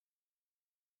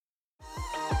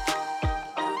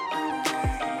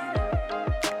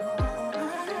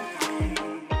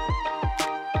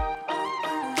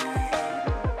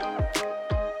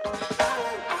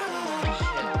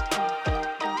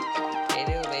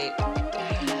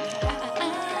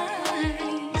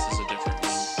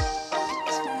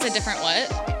a different what?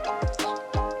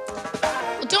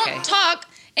 Well, don't talk.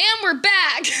 And we're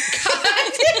back.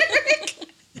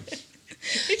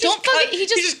 He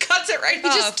just cuts it right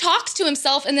off. He just talks to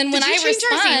himself, and then when I respond... Did you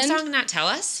change our theme song, not tell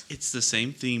us? It's the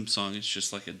same theme song. It's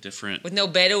just like a different... With no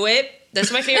beta whip?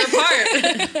 That's my favorite part.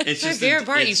 It's my favorite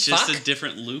part, It's just a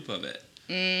different loop of it.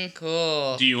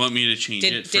 Cool. Do you want me to change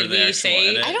it for did the we actual say,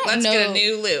 edit? I don't let's know. get a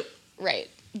new loop? Right.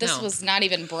 This was not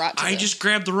even brought to I the... just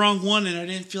grabbed the wrong one, and I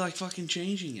didn't feel like fucking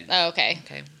changing it. Oh, okay.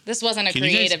 Okay. This wasn't a Can you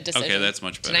guys- creative decision. Okay, that's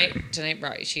much better. Tonight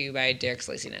brought to you by Derek's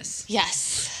Laziness.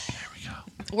 Yes. There we go.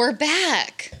 We're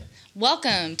back.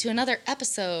 Welcome to another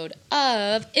episode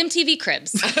of MTV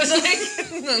Cribs. I was like...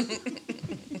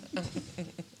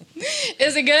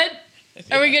 Is it good?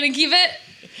 Are we going to keep it?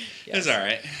 It's all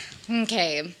right.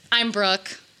 Okay. I'm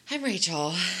Brooke. I'm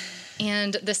Rachel.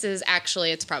 And this is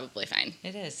actually, it's probably fine,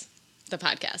 It is. the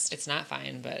podcast. It's not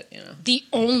fine, but, you know. The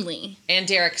only. And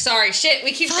Derek. Sorry, shit,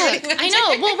 we keep Fuck. forgetting. I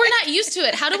know. Well, we're not used to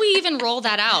it. How do we even roll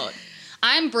that out?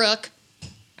 I'm Brooke.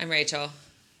 I'm Rachel.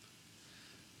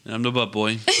 I'm the butt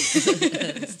boy.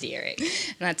 It's Derek. And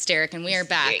that's Derek. And we are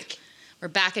back. Derek. We're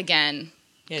back again.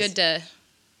 Yes. Good to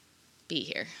be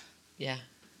here. Yeah.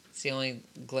 It's the only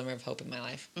glimmer of hope in my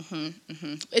life.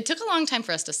 It took a long time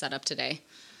for us to set up today.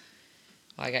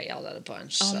 Well, I got yelled at a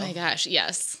bunch. Oh so. my gosh.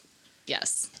 Yes.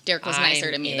 Yes. Derek was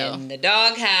nicer to me, though. In the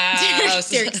doghouse.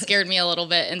 Derek scared me a little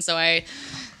bit. And so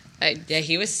Yeah,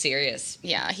 he was serious.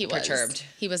 Yeah, he was. Perturbed.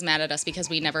 He was mad at us because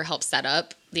we never helped set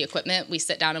up the equipment. We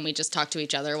sit down and we just talk to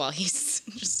each other while he's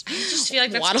just I just feel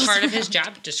like that's waddles part of his around.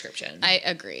 job description. I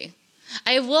agree.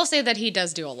 I will say that he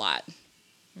does do a lot.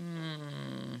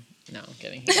 No, I'm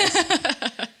kidding. He does.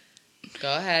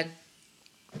 Go ahead.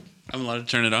 I'm allowed to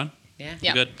turn it on? Yeah.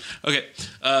 Yeah. Good. Okay.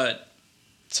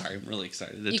 Sorry, I'm really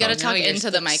excited to You got to talk. talk No, you're into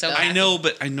the mic, so though. I know,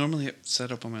 but I normally have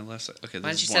set up on my left side. Okay, this Why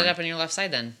don't is you boring. set it up on your left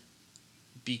side then?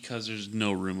 Because there's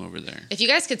no room over there. If you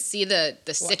guys could see the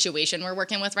situation we're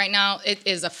working with right now, it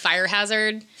is a fire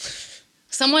hazard.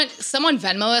 Someone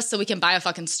Venmo us so we can buy a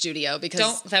fucking studio because...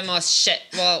 Don't Venmo us shit.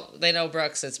 Well, they know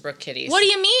Brooks. It's Brooke Kitties. What do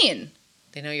you mean?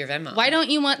 They know your Venmo. Why don't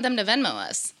you want them to Venmo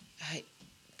us?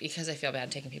 Because I feel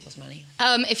bad taking people's money.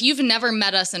 If you've never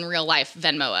met us in real life,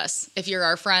 Venmo us. If you're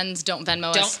our friends, don't Venmo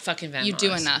us. Don't fucking Venmo You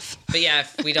do us. enough. But yeah,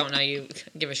 if we don't know you,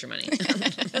 give us your money.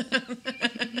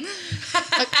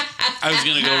 I was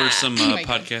going to go over some Oh my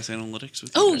God. podcast analytics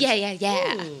with you Oh, guys.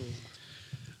 yeah. Ooh.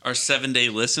 Our 7-day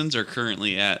listens are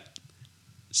currently at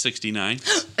 69.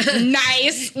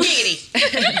 Nice.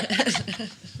 Giggity.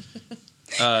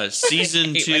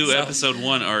 Season hate 2, myself. episode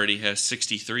 1 already has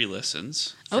 63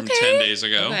 listens from Okay. 10 days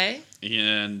ago. Okay.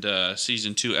 And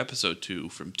season 2, episode 2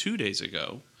 from 2 days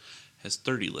ago has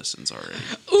 30 listens already.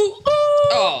 Ooh.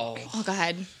 Oh. Oh,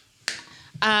 God.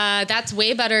 That's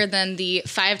way better than the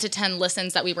 5 to 10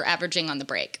 listens that we were averaging on the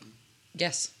break.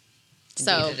 Yes.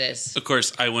 So Indeed it is. Of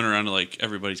course, I went around to like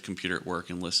everybody's computer at work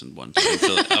and listened one time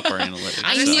to up our analytics.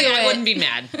 Honestly, knew I it. wouldn't be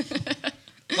mad.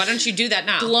 Why don't you do that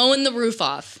now? blowing the roof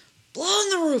off. Blowing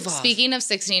the roof off. Speaking of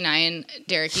 69,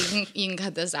 Derek, you can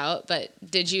cut this out, but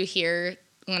did you hear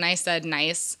when I said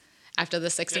nice after the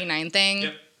 69 thing?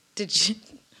 Yep.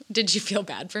 Did you feel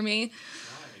bad for me?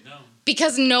 No.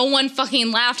 Because no one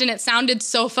fucking laughed and it sounded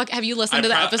so Have you listened to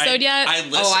that episode yet? I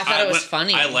thought it was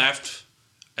funny. I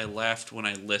laughed when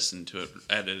I listened to it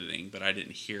editing, but I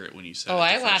didn't hear it when you said it.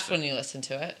 I the laughed first when time. you listened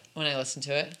to it. When I listened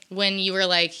to it. When you were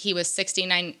like, he was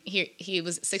 69, he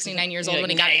was 69 years You're old like, when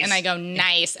he got it, "Nice." and I go,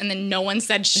 nice, and then no one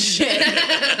said shit.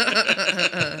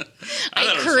 I thought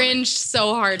it was cringed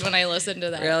so hard when I listened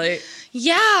to that. Really?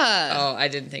 Yeah. Oh, I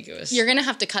didn't think it was. You're going to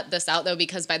have to cut this out, though,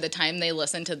 because by the time they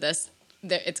listen to this,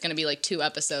 it's going to be like 2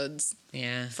 episodes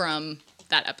Yeah. from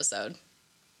that epised.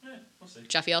 We'll see.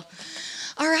 Jeffiel.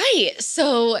 All right.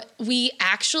 So we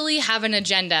actually have an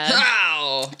agenda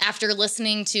Wow. after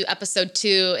listening to episode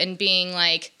 2 and being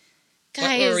like,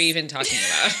 guys. What were we even talking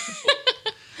about?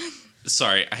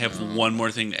 Sorry, I have one more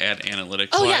thing to add analytics.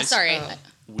 Oh, yeah. Sorry. Oh.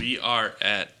 We are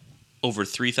at over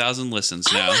 3,000 listens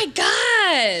Oh, now. my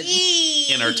God.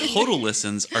 And our total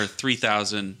listens are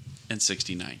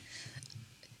 3,069.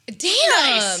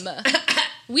 Damn.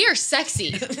 We are sexy.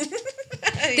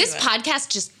 This podcast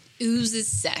just oozes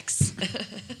sex,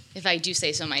 if I do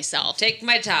say so myself. Take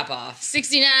my top off.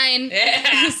 69. Yeah.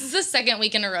 This is the second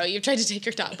week in a row you've tried to take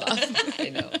your top off. I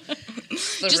know.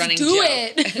 The Just running do joke.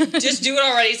 it. Just do it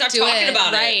already. Stop Do talking it.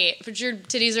 about it. Right. Put your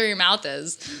titties where your mouth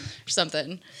is or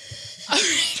something. All right.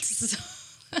 So,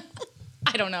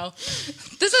 I don't know.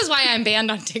 This is why I'm banned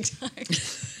on TikTok.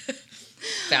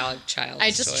 Phallic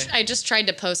child's toy. I just tried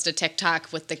to post a TikTok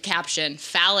with the caption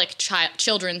 "Phallic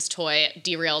children's toy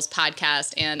derails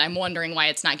podcast," and I'm wondering why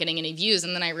it's not getting any views.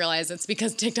 And then I realized it's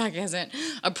because TikTok hasn't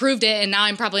approved it, and now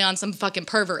I'm probably on some fucking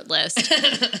pervert list.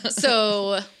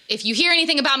 So if you hear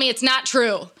anything about me, it's not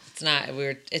true. It's not.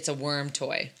 It's a worm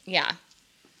toy. Yeah,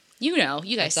 you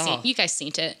guys That's all. you guys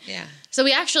seen it. Yeah. So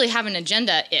we actually have an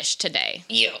agenda-ish today.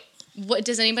 You. What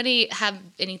does anybody have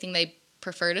anything they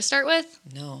prefer to start with?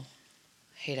 No.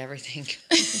 Hate everything.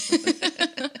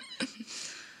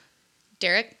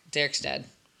 Derek? Derek's dead.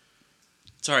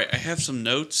 Sorry, I have some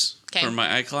notes 'Kay. for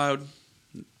my iCloud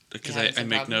because You having I some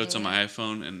make problems notes on with my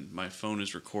iPhone and my phone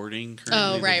is recording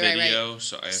currently Oh, right, the right, right. video,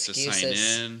 so I have to sign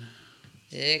Excuses. in.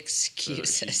 So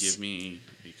Excuses. if you give me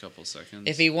a couple seconds.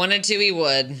 If he wanted to, he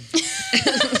would.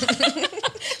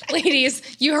 Ladies,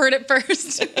 you heard it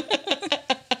first.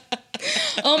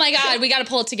 Oh my God, we got to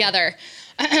pull it together.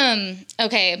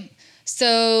 Okay,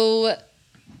 so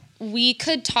we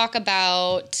could talk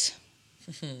about.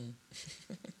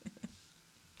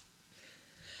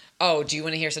 Oh, do you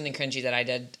want to hear something cringy that I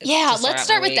did? Yeah, to let's out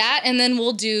start my with week? that, and then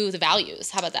we'll do the values.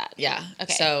 How about that? Yeah.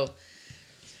 Okay. So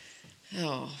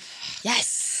Yes.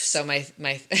 So my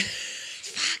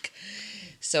fuck.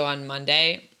 So on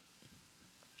Monday,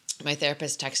 my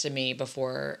therapist texted me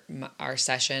before our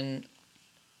session,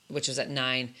 which was at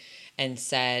 9, and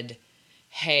said,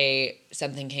 "Hey,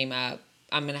 something came up.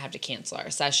 I'm gonna have to cancel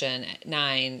our session at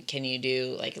 9. Can you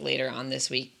do like later on this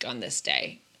week on this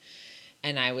day?"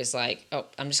 And I was like, "Oh,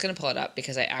 I'm just gonna pull it up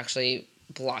because I actually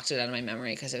blocked it out of my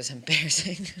memory because it was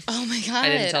embarrassing." Oh my God.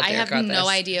 didn't tell I Derek have about no this.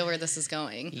 idea where this is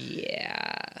going.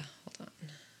 Yeah. Hold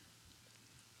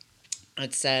on.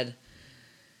 It said,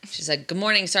 she said, "Good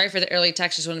morning. Sorry for the early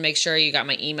text. Just want to make sure you got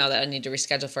my email that I need to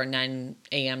reschedule for 9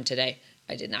 a.m. today."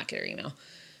 I did not get her email.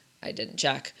 I didn't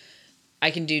check. "I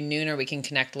can do noon or we can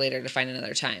connect later to find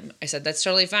another time." I said, "That's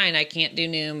totally fine. I can't do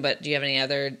noon, but do you have any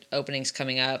other openings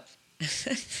coming up?"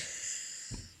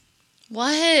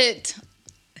 What?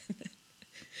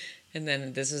 And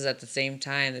then this was at the same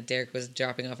time that Derek was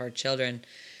dropping off our children.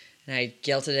 And I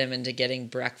guilted him into getting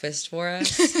breakfast for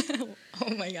us. Oh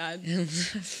my God.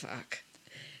 Fuck.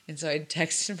 And so I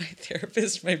texted my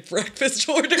therapist my breakfast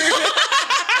order.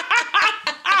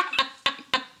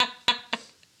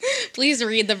 Please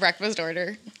read the breakfast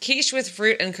order. Quiche with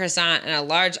fruit and croissant and a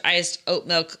large iced oat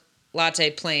milk latte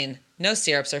plain. No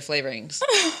syrups or flavorings.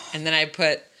 And then I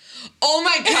put, "Oh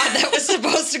my God, that was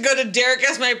supposed to go to Derek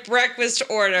as my breakfast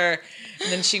order."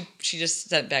 And then she just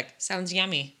sent back, "Sounds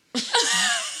yummy."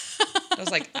 I was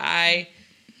like, I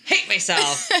hate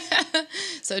myself.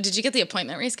 So did you get the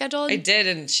appointment rescheduled? I did,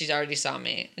 and she already saw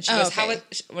me. And she Oh, goes, okay. "How was,"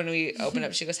 when we opened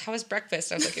up, she goes, "How was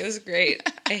breakfast?" I was like, "It was great."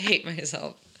 I hate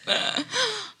myself.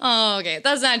 Oh, okay.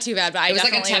 That's not too bad, but I It was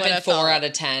like a definitely would tepid have 4 felt... out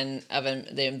of 10 of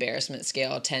the embarrassment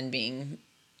scale, 10 being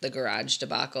the garage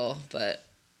debacle, but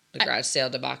the garage sale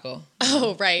debacle.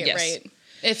 Oh, right, Yes. right.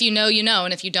 If you know, you know,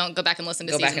 and if you don't, go back and listen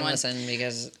to Go season back and 1. listen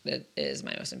because it is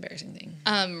my most embarrassing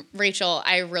thing. Rachel,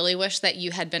 I really wish that you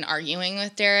had been arguing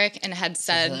with Derek and had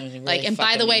said, Really like, and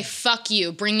by the fucking way, me. fuck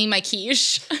you, bring me my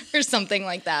quiche, or something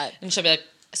like that. And she'll be like,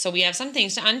 "So we have some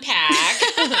things to unpack."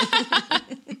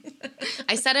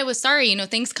 I said I was sorry. You know,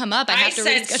 things come up. I have to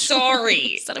said reschedule.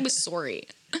 sorry. I said I was sorry.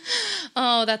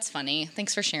 Oh, that's funny.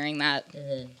 Thanks for sharing that.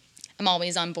 I'm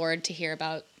always on board to hear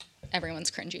about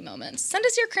everyone's cringy moments. Send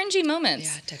us your cringy moments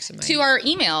Yeah, text them to our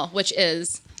email, which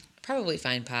is,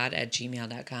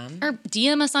 probablyfinepod@gmail.com. or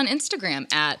DM us on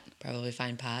Instagram at,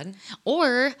 Probablyfinepod.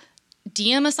 or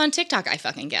DM us on TikTok, I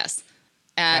fucking guess.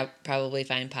 At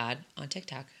Probablyfinepod on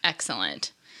TikTok.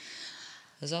 excellent.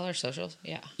 Those all our socials?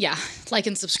 Yeah. Yeah, like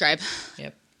and subscribe.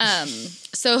 Yep.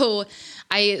 So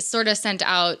I sort of sent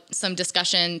out some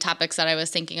discussion topics that I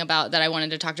was thinking about that I wanted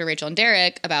to talk to Rachel and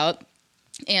Derek about.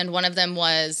 And one of them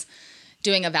was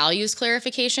doing a values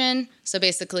clarification. So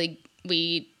basically,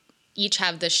 we each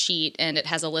have this sheet and it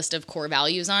has a list of core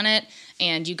values on it.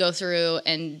 And you go through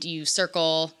and you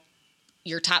circle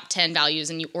your top 10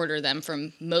 values and you order them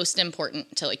from most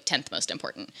important to like 10th most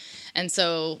important. And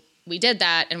so we did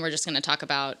that, and we're just going to talk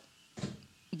about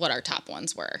what our top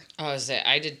ones were. Oh,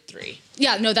 I did 3.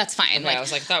 Yeah, no, that's fine. Okay, I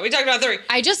was like, thought we talked about 3.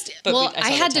 I just, But well, I saw I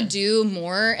the had to 10. do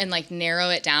more and like narrow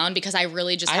it down because I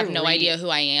really just have no idea who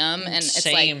I am. And it's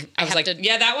Same. like, I was like,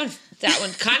 yeah, that one,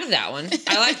 kind of that one.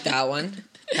 I like that one.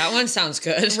 That one sounds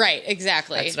good. right,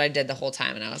 exactly. That's what I did the whole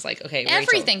time. And I was like, okay, Rachel,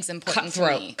 Everything's important to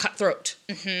me. Cutthroat.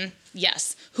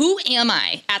 Yes. Who am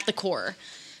I at the core?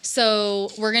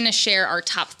 So we're going to share our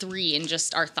top 3 and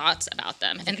just our thoughts about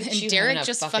them. And Derek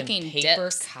just fucking paper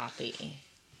dips. copy.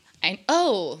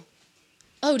 Oh,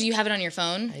 do you have it on your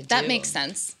phone? I That do. makes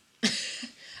sense.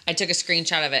 I took a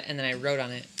screenshot of it and then I wrote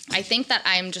on it. I think that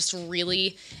I'm just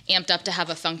really amped up to have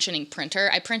a functioning printer.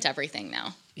 I print everything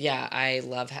now. Yeah, I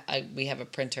love. We have a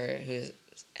printer who's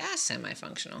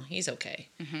semi-functional. He's okay.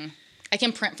 I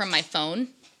can print from my phone.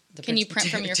 Can you print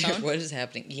from your phone? What is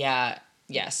happening? Yeah.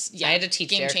 Yes. Yeah, I had to teach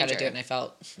game Derek how to changer. do it, and I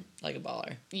felt like a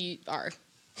baller. You are.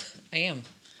 I am.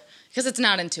 Because it's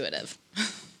not intuitive.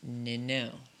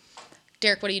 No.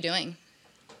 Derek, what are you doing?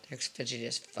 Derek's fidgety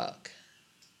as fuck.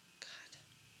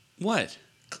 What?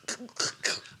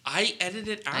 I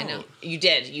edited it out. I know. You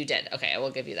did. Okay, I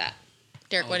will give you that.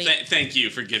 Derek, what are you... Thank you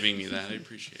for giving me that. I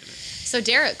appreciate it. So,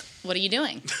 Derek, what are you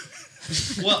doing?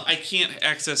 Well, I can't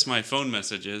access my phone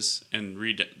messages and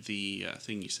read the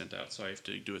thing you sent out, so I have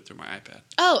to do it through my iPad.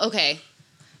 Oh, okay.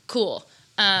 Cool.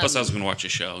 Plus, I was going to watch a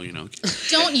show, you know.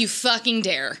 Don't you fucking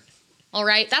dare. All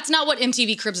right? That's not what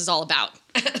MTV Cribs is all about.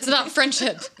 It's about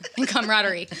friendship and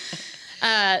camaraderie.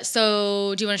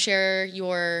 So, do you want to share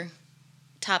your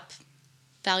top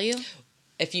value?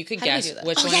 If you could How do we guess do that?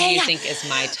 which Oh, one yeah, do you yeah. think is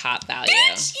my top value?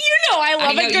 Bitch, you know I love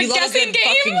I know, a good you love guessing a good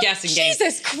game. fucking guessing game.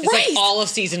 Jesus Christ. It's like all of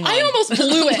season 1. I almost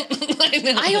blew it. I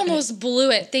know. I almost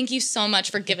blew it. Thank you so much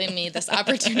for giving me this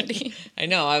opportunity. I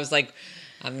know. I was like,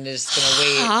 I'm just gonna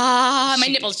wait. My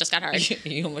nipples just got hard.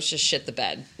 You almost just shit the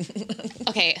bed.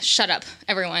 Okay, shut up,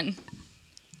 everyone.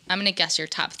 I'm gonna guess your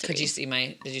top 3. Did you see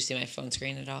my phone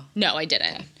screen at all? No, I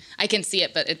didn't. I can see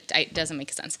it, but it doesn't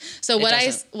make sense. So what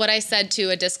I said to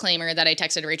a disclaimer that I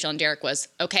texted Rachel and Derek was,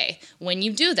 okay, when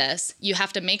you do this, you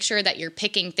have to make sure that you're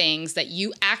picking things that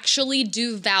you actually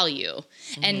do value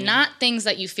and not things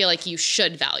that you feel like you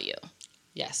should value.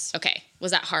 Yes. Okay.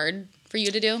 Was that hard for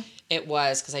you to do? It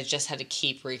was, because I just had to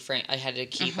keep I had to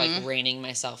keep like reining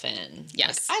myself in.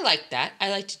 Yes. Like, I like that. I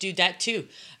like to do that too.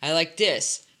 I like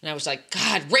this. And I was like,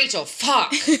 God, Rachel,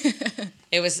 fuck.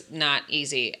 It was not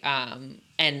easy.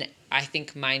 And I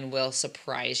think mine will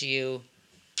surprise you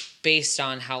based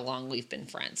on how long we've been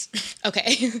friends.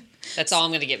 Okay. That's all I'm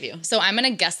going to give you. So I'm going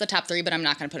to guess the top 3, but I'm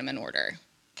not going to put them in order.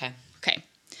 Okay. Okay.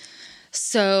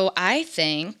 So I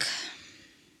think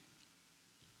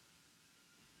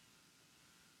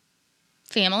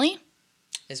family.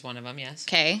 Is one of them, yes.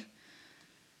 Okay.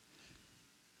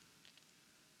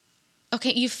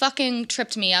 Okay, you fucking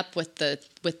tripped me up with the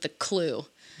clue.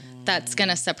 That's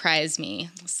gonna surprise me.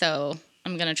 So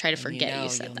I'm gonna try to forget you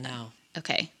said that. No.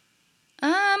 Okay.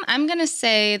 I'm gonna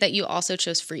say that you also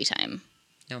chose free time.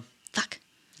 No. Fuck.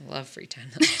 I love free time.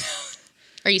 Though.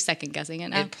 Are you second guessing it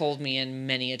now? It pulled me in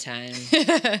many a time.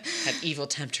 That evil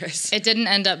temptress. It didn't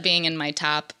end up being in my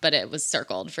top, but it was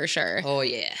circled for sure. Oh,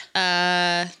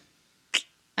 yeah.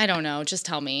 I don't know. Just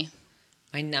tell me.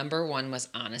 My number 1 was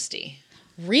honesty.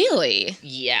 Really?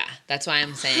 Yeah. That's why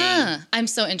I'm saying. Huh. I'm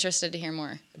so interested to hear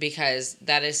more. Because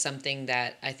that is something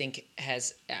that I think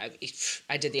has.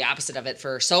 I did the opposite of it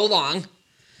for so long.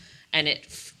 And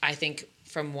I think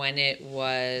from when it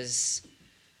was.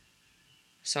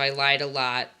 So I lied a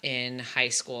lot in high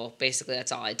school. Basically,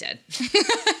 that's all I did.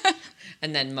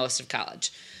 And then most of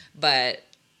college. But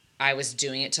I was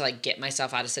doing it to like get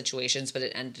myself out of situations, but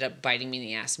it ended up biting me in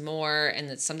the ass more. And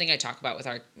it's something I talk about with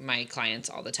my clients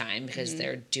all the time because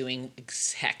they're doing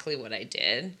exactly what I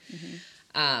did.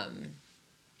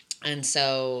 And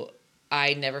so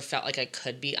I never felt like I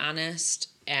could be honest.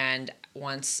 And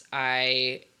once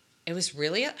it was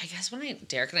really, I guess when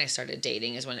Derek and I started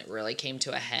dating is when it really came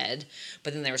to a head.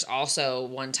 But then there was also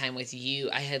one time with you,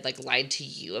 I had like lied to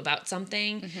you about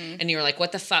something and you were like,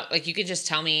 what the fuck? Like you could just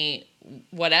tell me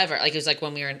whatever. Like it was like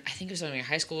when we were I think it was when we were in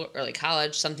high school, early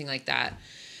college, something like that.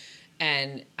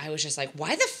 And I was just like,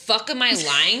 why the fuck am I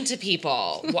lying to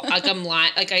people? Like I'm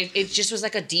lying, like it just was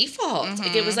like a default.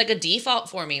 Like it was like a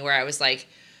default for me where I was like,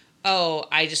 oh,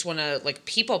 I just want to like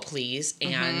people please.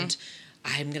 And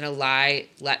I'm going to lie,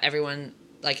 let everyone,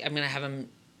 like, I'm going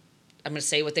to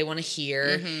say what they want to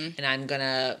hear, and I'm going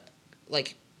to,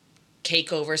 like,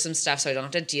 cake over some stuff so I don't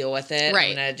have to deal with it. Right.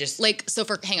 I'm going to just... Like, so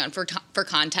for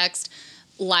context,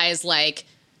 lies like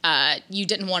you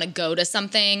didn't want to go to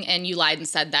something and you lied and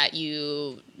said that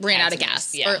you ran out of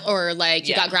gas. Yeah. Or like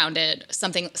you got grounded,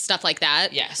 stuff like that.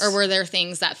 Yes. Or were there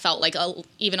things that felt like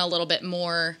even a little bit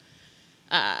more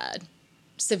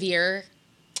severe?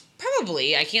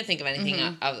 Probably. I can't think of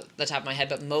anything off the top of my head,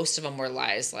 but most of them were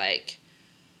lies like,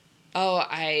 oh, all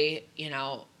I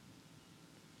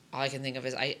can think of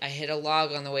is I hit a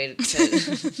log on the way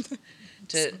to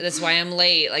that's why I'm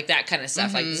late, like that kind of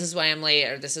stuff. Like, this is why I'm late,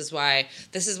 or this is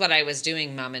what I was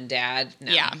doing, Mom and Dad.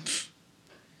 No. Yeah.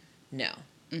 No.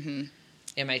 And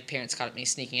my parents caught me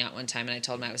sneaking out one time, and I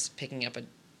told them I was picking up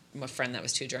a friend that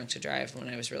was too drunk to drive when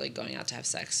I was really going out to have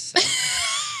sex. So.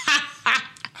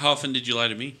 How often did you lie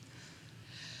to me?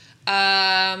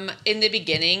 In the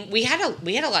beginning, we had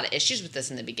a lot of issues with this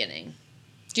in the beginning.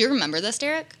 Do you remember this,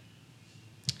 Derek?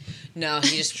 No,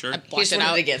 he just Sure. he just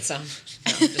wanted to get some.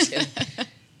 No, I'm just kidding.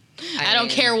 I don't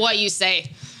care what you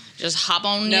say. Just hop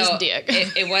on his dick.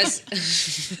 It was.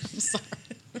 I'm sorry.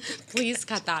 Please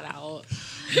cut that out.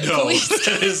 No,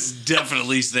 that is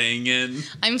definitely staying in.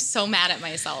 I'm so mad at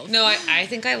myself. No, I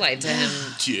think I lied to him.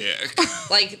 Dick.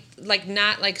 Like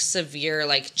not like severe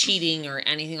like cheating or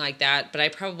anything like that, but I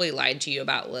probably lied to you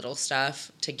about little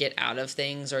stuff to get out of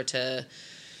things or to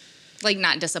Like,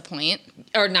 not disappoint.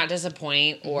 or not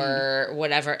disappoint or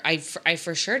whatever. I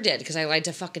for sure did because I lied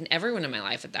to fucking everyone in my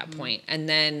life at that point. And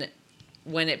then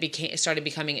when it started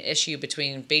becoming an issue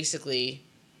between basically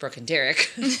Brooke and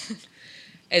Derek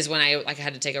is when I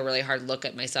had to take a really hard look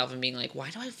at myself and being like, why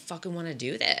do I fucking want to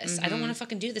do this? I don't want to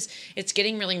fucking do this. It's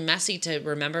getting really messy to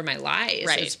remember my lies.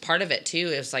 Right. It's part of it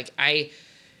too. It was like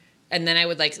and then I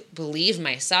would like believe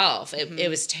myself. It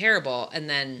was terrible. And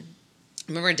then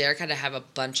I remember Derek had to have a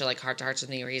bunch of like heart-to-hearts with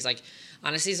me where he's like,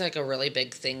 honesty is like a really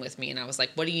big thing with me. And I was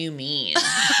like, what do you mean?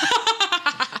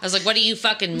 I was like, what do you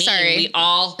fucking mean? Sorry. We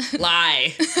all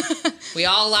lie. We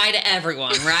all lie to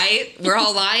everyone, right? We're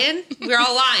all lying? We're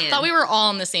all lying. I thought we were all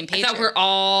on the same page. I thought we're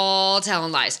all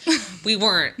telling lies. We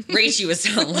weren't. Rachie was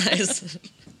telling lies.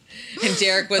 And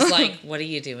Derek was like, what are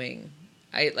you doing?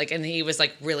 And he was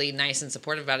like really nice and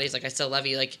supportive about it. He's like, I still love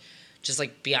you. Like, just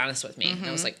like be honest with me. And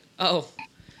I was like,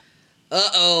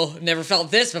 never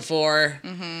felt this before.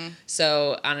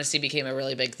 So honesty became a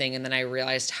really big thing. And then I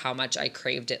realized how much I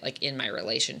craved it like in my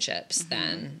relationships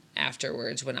then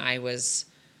afterwards when I was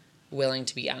willing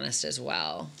to be honest as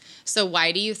well. So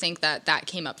why do you think that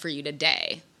came up for you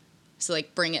today? So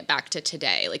like bring it back to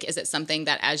today. Like, is it something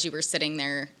that as you were sitting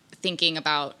there thinking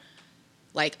about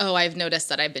like, oh, I've noticed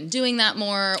that I've been doing that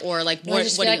more, or like I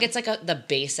just feel like it's like the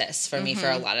basis for me for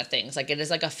a lot of things. Like it is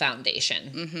like a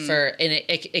foundation and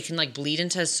it can like bleed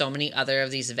into so many other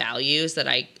of these values that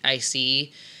I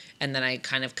see and then I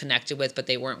kind of connected with, but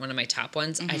they weren't one of my top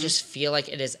ones. I just feel like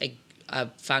it is a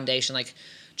foundation, like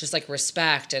just like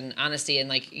respect and honesty and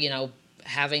like, you know,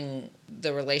 having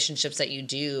the relationships that you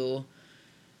do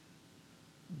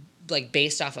like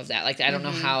based off of that. Like, I don't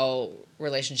know how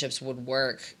relationships would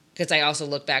work. Because I also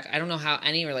look back, I don't know how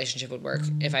any relationship would work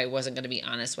if I wasn't going to be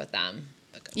honest with them.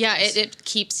 Yeah, it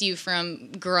keeps you from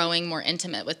growing more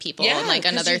intimate with people. Yeah, Like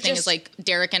 'cause another you thing just- is like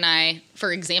Derek and I,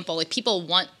 for example, like people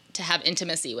want to have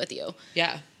intimacy with you.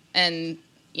 Yeah. And,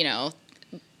 you know,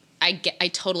 I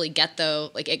totally get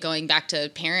though, like it going back to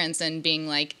parents and being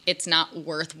like, it's not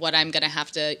worth what I'm going to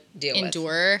have to Deal with.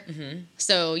 endure.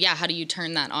 So yeah, how do you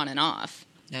turn that on and off?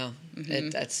 No,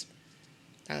 that's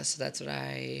what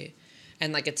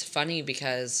and like, it's funny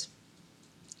because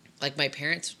like my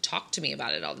parents talk to me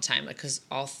about it all the time. Like, cause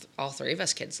all three of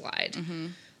us kids lied.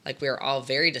 Like we were all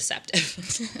very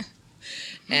deceptive.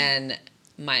 And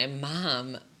my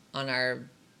mom on our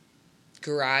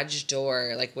garage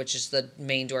door, like, which is the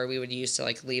main door we would use to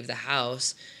like leave the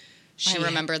house. I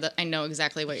remember that. I know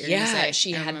exactly what you're going to say.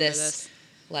 She I had remember this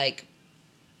like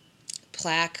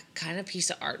plaque kind of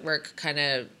piece of artwork kind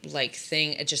of like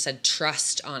thing. It just said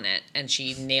trust on it. And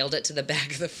she nailed it to the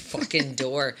back of the fucking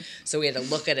door. So we had to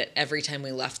look at it every time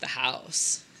we left the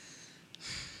house.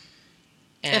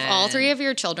 If all three of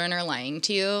your children are lying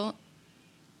to you,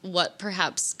 what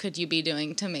perhaps could you be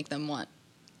doing to make them want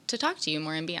to talk to you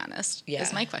more and be honest? Yeah.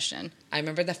 Is my question. I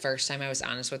remember the first time I was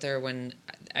honest with her when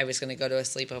I was going to go to a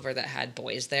sleepover that had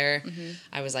boys there.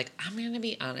 I was like, I'm going to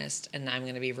be honest and I'm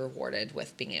going to be rewarded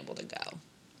with being able to go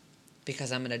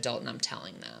because I'm an adult and I'm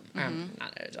telling them. Or I'm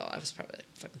not an adult. I was probably like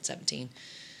fucking 17.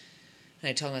 And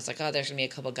I told them, I was like, oh, there's going to be a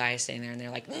couple guys staying there. And they're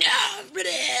like, no.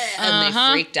 And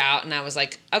they freaked out. And I was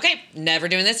like, okay, never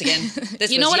doing this again.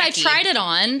 This You know was what? I yucky. tried it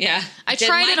on. Yeah. I Didn't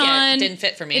tried like it on. It didn't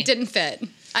fit for me. It didn't fit.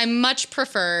 I much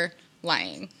prefer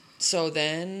lying. So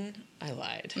then I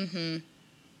lied. And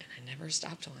I never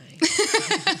stopped lying.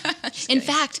 In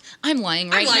fact, I'm lying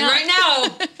right I'm lying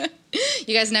now. right now.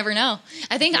 You guys never know.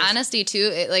 I think honesty too.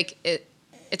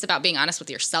 It's about being honest with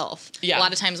yourself. Yeah. A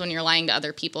lot of times when you're lying to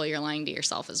other people, you're lying to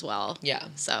yourself as well. Yeah.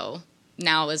 So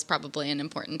now is probably an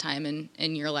important time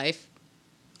in your life,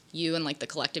 you and like the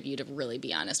collective you, to really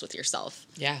be honest with yourself.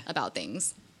 Yeah. About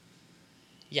things.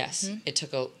 Yes. It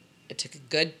took a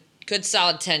good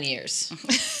solid 10 years.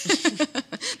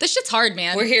 This shit's hard,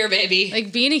 man. We're here, baby.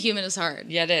 Like being a human is hard.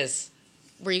 Yeah, it is.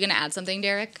 Were you gonna add something,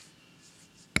 Derek?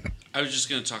 I was just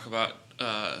going to talk about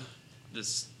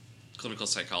this clinical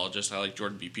psychologist. I like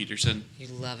Jordan B. Peterson. You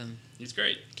love him. He's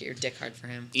great. Get your dick hard for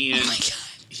him. And Oh my God.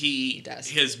 he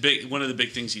does. one of the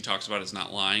big things he talks about is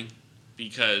not lying,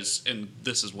 because, and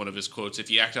this is one of his quotes, if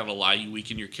you act out a lie, you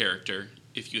weaken your character,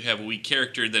 if you have a weak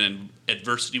character, then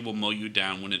adversity will mow you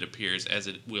down when it appears, as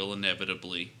it will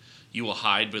inevitably. You will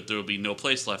hide, but there will be no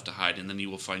place left to hide, and then you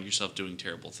will find yourself doing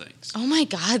terrible things. Oh my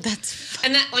God, that's...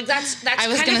 And that's I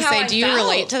was kind gonna of how say, I do you felt.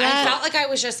 relate to that? I felt like I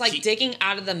was just like digging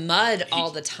out of the mud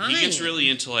all the time. He gets really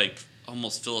into like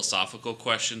almost philosophical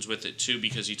questions with it too,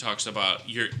 because he talks about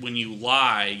when you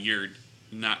lie, you're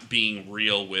not being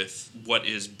real with what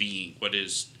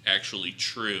is actually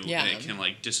true, Yeah. and it can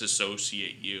like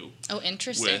disassociate you. Oh,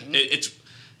 interesting. It's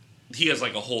he has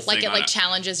like a whole thing like it on like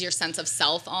challenges your sense of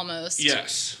self almost.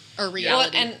 Yes. Or Well,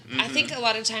 reality. and I think a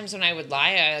lot of times when I would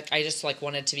lie, I just like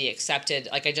wanted to be accepted.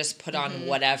 Like I just put on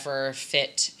whatever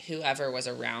fit whoever was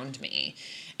around me.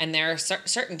 And there are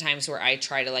certain times where I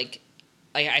try to like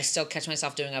I still catch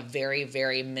myself doing a very,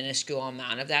 very minuscule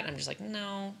amount of that. I'm just like,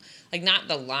 no, like not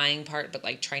the lying part, but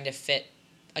like trying to fit,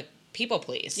 like people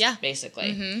please. Yeah.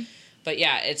 Basically. But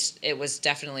yeah, it was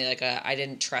definitely like I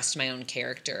didn't trust my own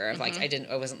character of like,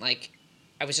 I wasn't like,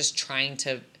 I was just trying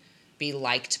to be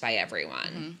liked by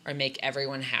everyone or make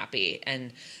everyone happy.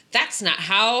 And that's not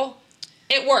how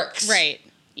it works. Right.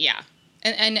 Yeah.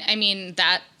 And I mean,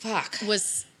 that Fuck.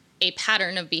 was a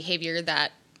pattern of behavior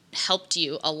that helped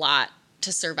you a lot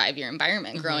to survive your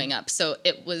environment growing up. So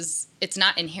it's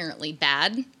not inherently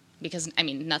bad, because I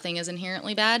mean, nothing is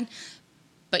inherently bad,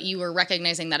 but you were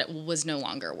recognizing that it was no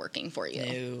longer working for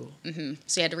you. No.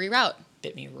 So you had to reroute.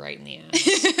 Bit me right in the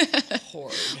ass.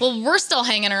 Horrid. Well, we're still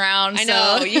hanging around. I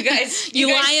so- know. You guys. You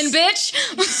guys lying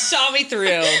bitch. saw me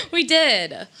through. We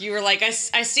did. You were like, I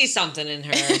see something in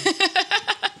her.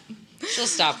 She'll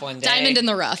stop one day. Diamond in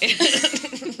the rough.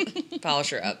 Polish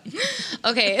her up.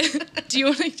 Okay. Do you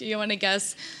want to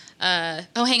guess?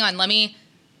 Hang on. Let me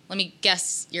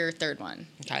guess your third one.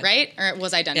 Okay. Right? Or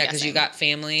was I done Yeah, guessing? because you got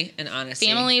family and honesty.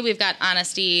 family. We've got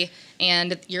honesty,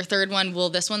 and your third one. Will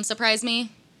this one surprise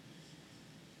me?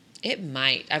 It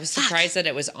might. I was surprised that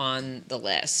it was on the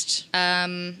list.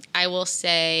 I will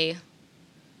say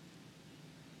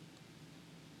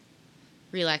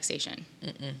relaxation.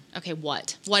 Okay.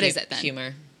 What? What is it then?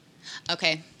 Humor.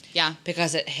 Okay. Yeah.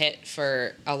 Because it hit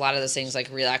for a lot of those things like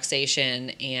relaxation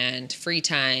and free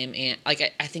time, and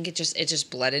like I think it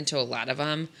just bled into a lot of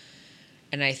them,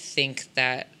 and I think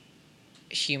that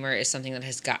humor is something that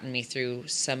has gotten me through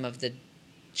some of the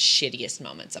shittiest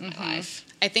moments of my life.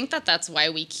 I think that that's why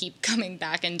we keep coming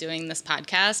back and doing this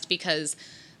podcast, because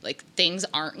like things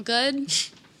aren't good,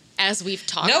 as we've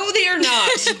talked. No, they are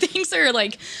not. Things are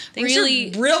like Things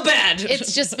really are real bad.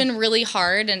 It's just been really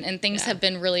hard, and things have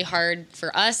been really hard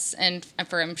for us and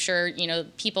for, I'm sure,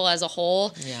 people as a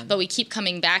whole. Yeah. But we keep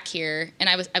coming back here, and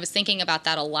I was thinking about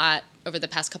that a lot over the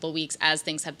past couple of weeks as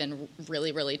things have been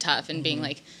really, really tough, and being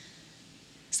like,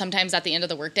 sometimes at the end of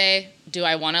the workday, do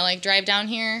I want to like drive down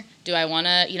here? Do I want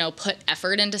to, put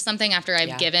effort into something after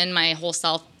I've given my whole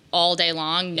self all day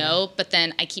long? No, but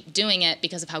then I keep doing it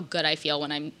because of how good I feel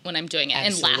when I'm doing it.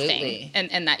 Absolutely. And laughing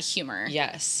and that humor.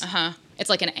 Yes. It's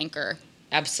like an anchor.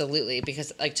 Absolutely.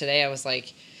 Because like today I was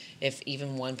like, if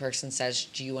even one person says,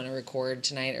 do you want to record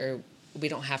tonight, or we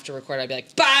don't have to record, I'd be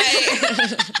like,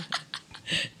 bye.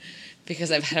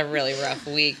 Because I've had a really rough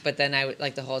week. But then I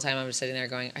like the whole time I'm just sitting there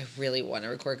going, I really want to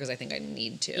record because I think I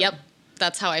need to. Yep.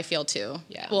 That's how I feel too.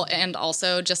 Yeah. Well, and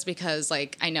also just because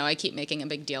like I know I keep making a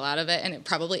big deal out of it, and it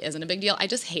probably isn't a big deal. I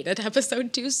just hated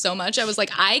episode 2 so much. I was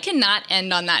like, I cannot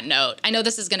end on that note. I know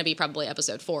this is going to be probably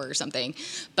episode 4 or something,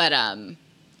 but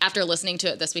after listening to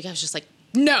it this week, I was just like,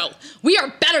 no, we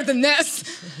are better than this.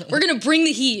 We're going to bring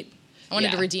the heat. I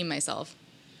wanted to redeem myself.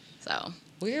 So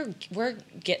We're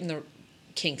getting the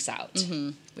kinks out.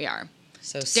 we are.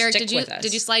 So Derek, stick with us.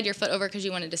 did you slide your foot over because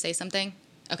you wanted to say something?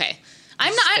 Okay.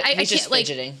 I'm not. I He's just can't like.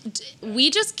 fidgeting. We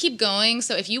just keep going.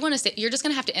 So if you want to say, you're just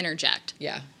gonna have to interject.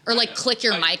 Yeah. Or like click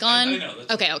your mic on. I know,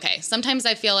 that's Okay. Sometimes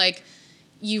I feel like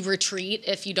you retreat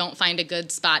if you don't find a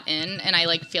good spot in, and I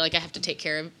like feel like I have to take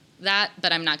care of that,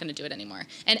 but I'm not gonna do it anymore.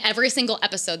 And every single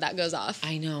episode that goes off.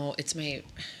 I know. It's my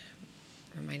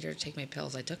reminder to take my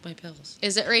pills. I took my pills.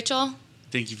 Is it Rachel?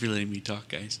 Thank you for letting me talk,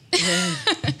 guys.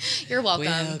 You're welcome.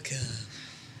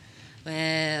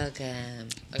 Welcome.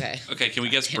 Okay. Okay, can we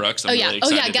guess Brooks? I'm Oh, yeah. really Oh,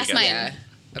 yeah, excited to guess mine. Yeah.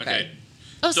 Okay.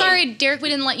 Oh, So- sorry, Derek. We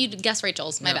didn't let you guess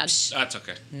Rachel's. My No. bad. That's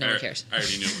okay. No one cares. I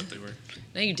already knew what they were.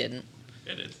 No, you didn't.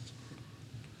 I did.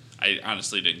 I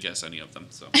honestly didn't guess any of them,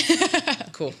 so.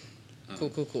 Cool.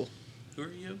 Cool. Who are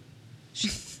you?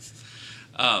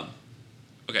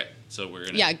 Okay, so we're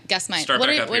gonna. Yeah, guess mine. Start What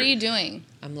back are up you here. doing?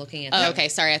 I'm looking at Oh, them. okay.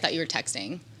 Sorry, I thought you were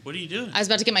texting. What are you doing? I was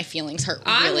about to get my feelings hurt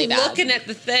I'm really bad. looking at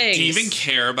the things. Do you even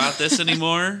care about this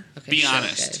anymore? Okay, Be shut up,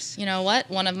 honest. guys. You know what?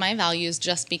 One of my values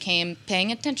just became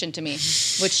paying attention to me,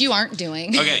 which you aren't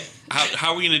doing. Okay,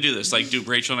 How are we gonna do this? Like, do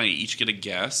Rachel and I each get a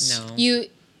guess? No.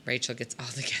 Rachel gets all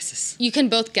the guesses. You can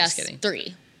both guess kidding.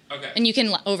 3. Okay. And you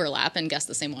can overlap and guess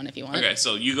the same one if you want. Okay,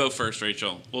 so you go first,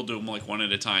 Rachel. We'll do them like one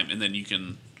at a time, and then you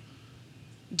can.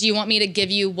 Do you want me to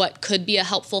give you what could be a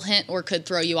helpful hint or could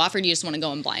throw you off, or do you just want to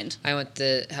go in blind? I want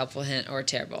the helpful hint or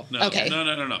terrible. No. Okay. No.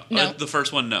 No. The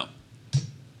first one, no.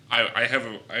 I have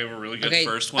a really good Okay.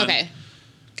 first one. Okay.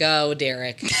 Go,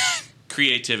 Derek.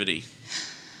 Creativity.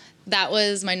 That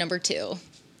was my number 2.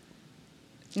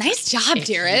 Nice job, If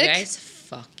Derek. You guys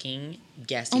fucking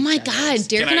guess. Oh my each other's. God,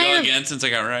 Derek Can and I I go are. again since I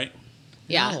got it right?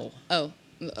 Yeah. No.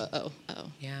 Oh.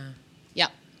 Yeah. Yeah.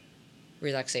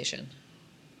 Relaxation.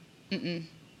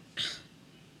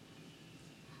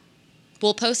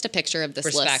 We'll post a picture of this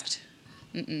Respect.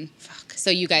 list Fuck. so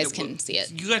you guys Yeah, can well, see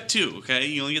it. You got 2, okay?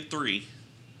 You only get 3.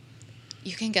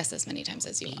 You can guess as many times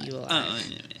as you want. You Uh,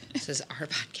 alive. This is our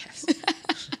podcast.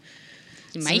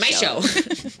 My show.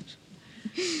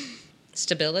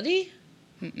 Stability?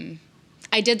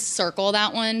 I did circle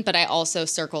that one, but I also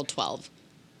circled 12.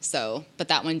 So, but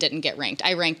that one didn't get ranked.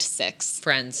 I ranked 6.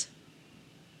 Friends.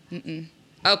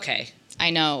 Okay. I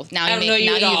know. Now, I don't know you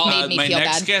now at you've all. made me my feel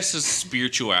next bad. guess is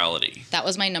spirituality. That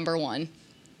was my number 1.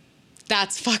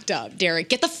 That's fucked up, Derek.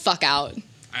 Get the fuck out.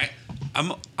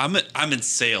 I'm in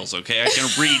sales, okay? I can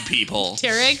read people.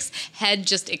 Derek's head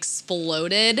just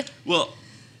exploded. Well,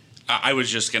 I was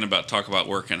just gonna talk about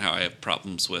work and how I have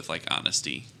problems with like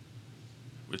honesty.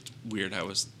 It's weird.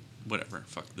 Whatever.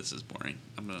 Fuck. This is boring.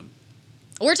 I'm gonna.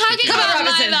 We're talking Come on, about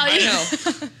my Robinson. values.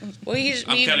 I know. Well,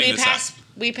 I'm cutting this out.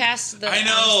 We passed the. I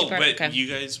know, honesty part. but Okay. you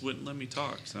guys wouldn't let me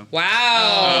talk. So.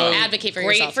 Wow. Advocate for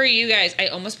Great yourself. for you guys. I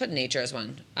almost put nature as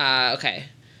one. Okay.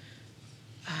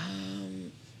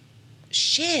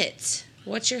 Shit.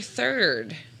 What's your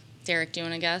third? Derek, do you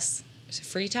want to guess? Is it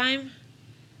free time?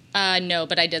 No,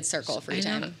 but I did circle free I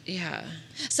know- time. Yeah.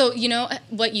 So, you know,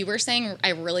 what you were saying, I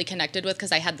really connected with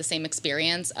because I had the same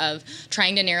experience of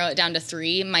trying to narrow it down to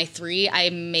 3. My 3, I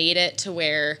made it to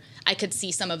where I could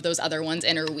see some of those other ones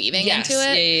interweaving Yes. into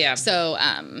it. Yeah. So,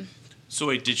 So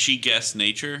wait, did she guess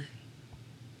nature?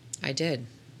 I did.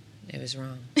 It was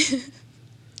wrong.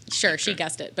 sure, she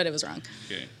guessed it, but it was wrong.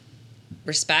 Okay.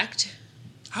 Respect?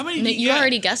 How many? No, did you get?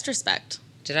 already guessed respect.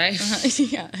 Did I?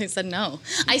 Yeah, I said no.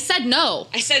 I said no.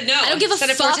 I said no. I don't give a Said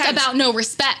it 4 fuck times. about no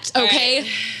respect, All okay? right.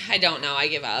 I don't know. I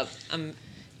give up. I'm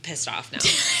pissed off now.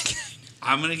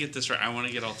 I'm gonna get this right. I want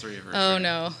to get all 3 of her. Oh,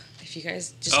 no. If you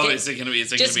guys just Oh, get, is it gonna be?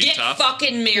 just gonna be get tough?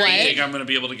 fucking You married. think I'm gonna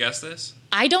be able to guess this?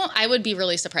 I would be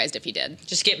really surprised if you did.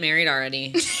 Just get married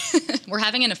already. We're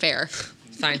having an affair.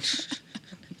 Fine.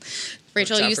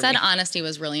 Rachel, out you for said me. honesty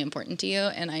was really important to you,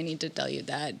 and I need to tell you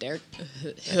that, Derek.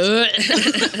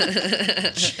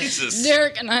 Jesus.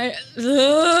 Derek and I.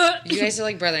 You guys are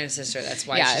like brother and sister. That's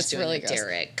why Yeah, she's it's doing really it, gross.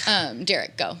 Derek.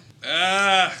 Derek, go.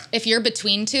 Ah. If you're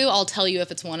between 2, I'll tell you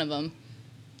if it's one of them.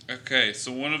 Okay,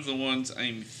 so one of the ones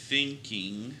I'm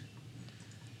thinking.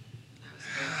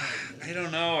 I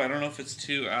don't know. I don't know if it's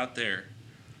too out there.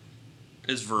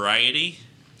 Is variety?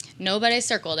 Nobody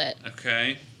circled it.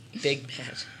 Okay. Big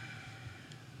mad.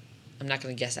 I'm not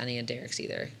going to guess any of Derek's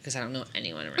either because I don't know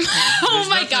anyone around here. Oh There's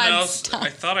my nothing God. else. Stop. I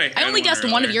thought I had I only guessed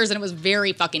one of earlier. yours, and it was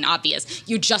very fucking obvious.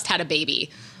 You just had a baby.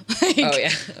 Like, Oh,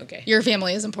 yeah. Okay. Your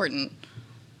family is important.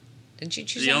 Didn't you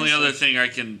choose The only honesty? other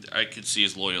thing I could see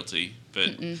is loyalty, but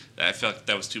I felt like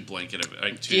that was too blanket of it.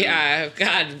 Like too, Yeah.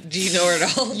 God, do you know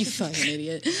it all? You fucking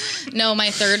idiot. No, my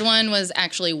third one was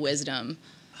actually wisdom.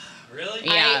 Really?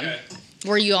 Yeah.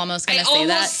 Were you almost I going to say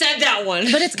almost that? said that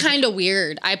one. But it's kind of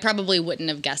weird. I probably wouldn't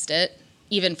have guessed it,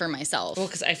 even for myself. Well,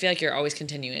 because I feel like you're always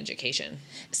continuing education.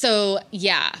 So,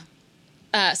 yeah.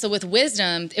 So with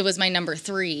wisdom, it was my number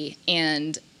 3,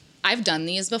 and I've done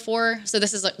these before. So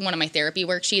this is like one of my therapy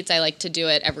worksheets. I like to do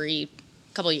it every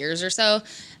couple years or so.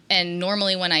 And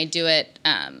normally when I do it,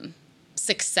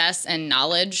 success and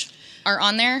knowledge are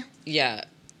on there. Yeah.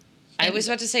 I was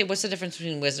about to say, what's the difference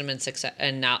between wisdom and success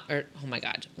and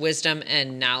wisdom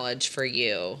and knowledge for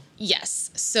you?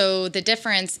 Yes. So the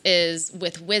difference is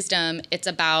with wisdom, it's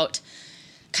about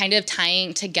kind of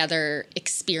tying together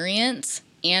experience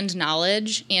and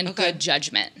knowledge and Okay. good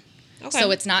judgment. Okay.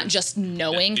 So it's not just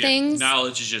knowing Yeah, things.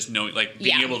 knowledge is just knowing, like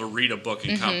being Yeah. able to read a book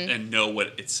and and know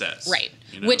what it says. Right.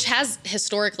 you know? Which has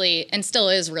historically and still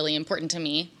is really important to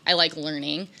me. I like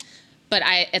learning. But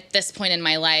at this point in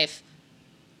my life,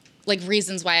 like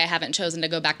reasons why I haven't chosen to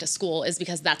go back to school is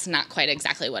because that's not quite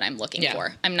exactly what I'm looking Yeah.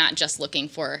 for. I'm not just looking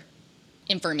for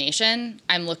information.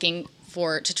 I'm looking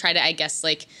to try to, I guess,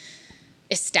 like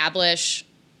establish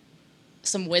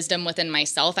some wisdom within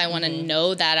myself. I want to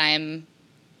know that I'm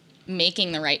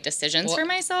making the right decisions Well, for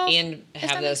myself. and if have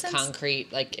that makes those sense.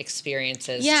 concrete like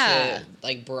experiences Yeah. to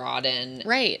like broaden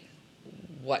Right.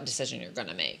 what decision you're going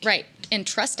to make. Right. And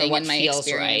trusting what in my feels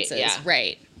right, experiences. yeah.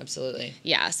 Right. Absolutely.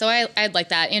 Yeah. So I'd like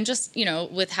that. And just,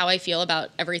 with how I feel about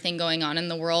everything going on in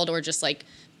the world, or just like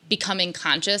becoming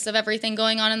conscious of everything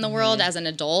going on in the world as an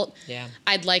adult. Yeah.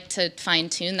 I'd like to fine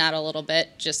tune that a little bit,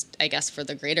 just I guess for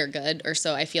the greater good, or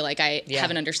so I feel like I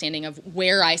have an understanding of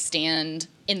where I stand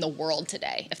in the world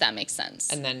today, if that makes sense.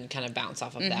 And then kind of bounce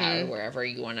off of that or wherever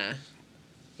you want to.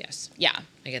 Yes. Yeah.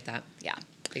 I get that. Yeah.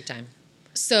 Big time.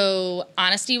 So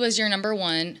honesty was your number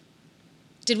one.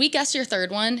 Did we guess your third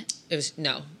one? It was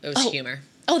humor.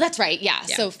 Oh, that's right. Yeah.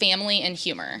 Yeah. So family and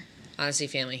humor. Honestly,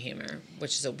 family humor,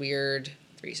 which is a weird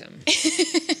threesome.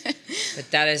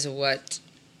 But that is what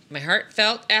my heart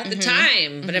felt at the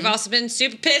time. But I've also been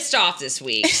super pissed off this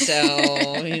week.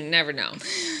 So you never know.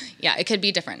 Yeah, it could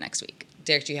be different next week.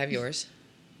 Derek, do you have yours?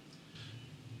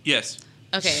 Yes.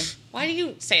 Okay. Why do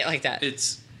you say it like that?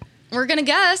 It's We're going to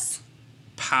guess.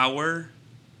 power,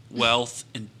 wealth,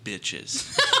 and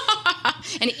bitches.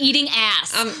 And eating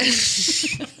ass.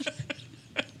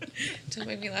 Don't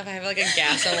make me laugh. I have like a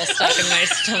gas almost stuck in my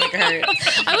stomach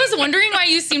hurt. I was wondering why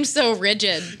you seemed so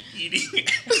rigid. Eating.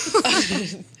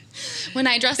 When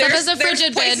I dress up as a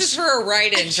frigid places bitch. for a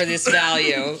write-in for this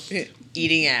value.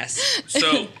 Eating ass.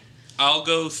 So I'll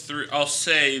go through. I'll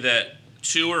say that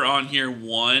 2 are on here.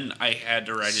 1 I had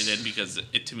to write it in because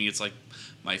to me it's like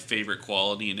my favorite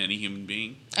quality in any human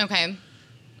being. Okay.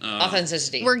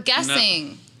 Authenticity. We're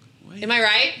guessing. Wait, Am I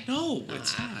right? No,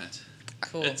 it's not.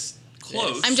 Cool. It's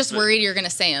close. I'm just but- worried you're going to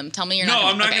say them. Tell me you're No, not.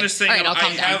 I'm not going to say All right, them. I'll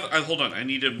calm down. Hold on. I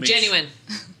need to make Genuine.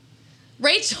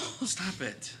 Rachel, Stop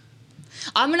it.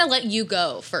 I'm going to let you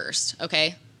go first,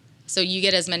 okay? So you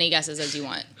get as many guesses as you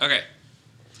want. Okay.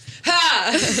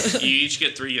 Ha! You each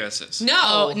get 3 guesses. No.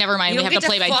 Oh, never mind. You We don't have to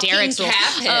get play by fucking Derek's rules.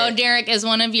 cap it. Oh, Derek is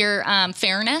one of your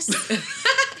fairness.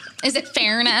 Is it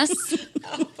fairness?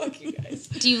 Oh, fuck you guys.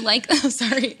 Do you like? Oh,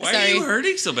 sorry. Why sorry. are you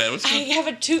hurting so bad? What's I going have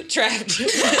a toot trapped.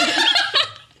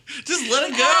 Just let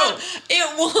it go.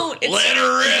 It won't. It's Let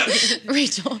her rip.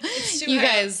 Rachel, too you hot.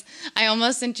 guys, I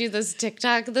almost sent you this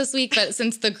TikTok this week, but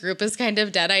since the group is kind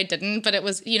of dead, I didn't. But it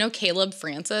was, Caleb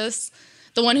Francis,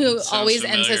 the one who Sounds always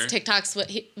ends his familiar.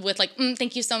 TikToks with like,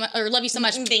 thank you so much, or love you so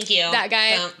much. Thank you. That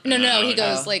guy. No, he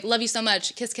goes Oh. like, love you so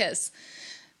much, kiss, kiss.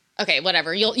 Okay,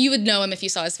 whatever. You would know him if you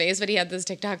saw his face, but he had this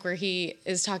TikTok where he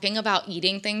is talking about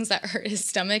eating things that hurt his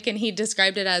stomach, and he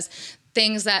described it as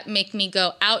things that make me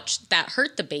go, ouch, that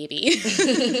hurt the baby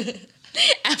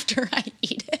after I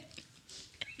eat it.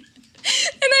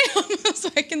 And I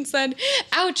almost fucking said,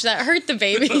 ouch, that hurt the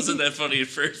baby. It wasn't that funny at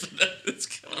first, but it's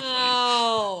kind of funny.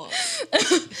 Oh.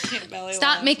 Can't belly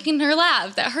Stop laugh. making her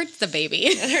laugh. That hurts the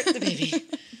baby. That hurt the baby.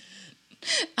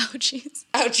 Ouchies.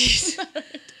 Oh, jeez.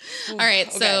 All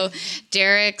right, so okay.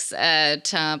 Derek's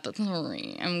top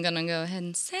 3. I'm going to go ahead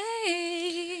and say...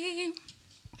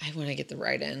 I want to get the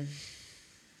right in.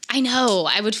 I know.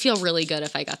 I would feel really good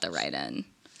if I got the right in.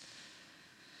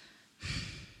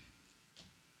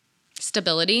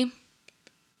 Stability.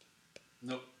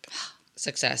 Nope.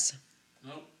 Success.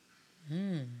 Nope.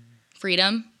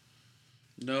 Freedom.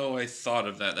 No, I thought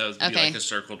of that. That would be Okay. like a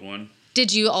circled one.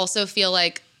 Did you also feel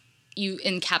like you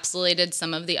encapsulated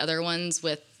some of the other ones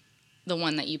with the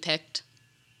one that you picked?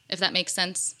 If that makes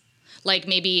sense? Like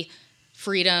maybe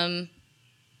freedom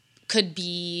could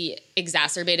be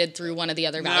exacerbated through one of the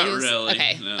other Not values? really,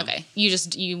 Okay. no. Okay.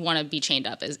 You want to be chained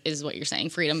up is what you're saying.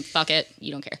 Freedom, fuck it.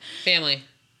 You don't care. Family.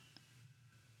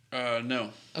 No.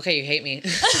 Okay, you hate me.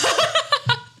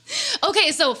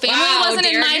 Okay, so family Wow, wasn't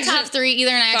in my Derek top 3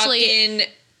 either, and I actually Fucking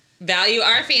value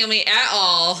our family at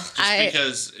all. Just I-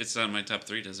 because it's not in my top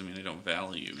 3 doesn't mean I don't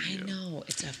value you. I know.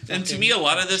 It's a And to fucking me, a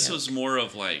lot of this joke. was more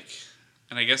of like,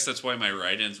 and I guess that's why my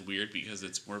write-in's weird because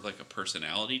it's more of like a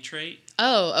personality trait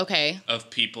Oh, okay. of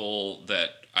people that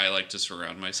I like to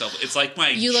surround myself. It's like my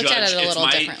You looked at it a it's little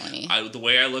my- differently. The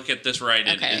way I look at this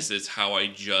write-in Okay. is how I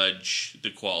judge the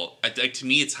quality. Like to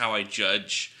me, it's how I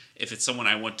judge if it's someone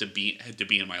I want to be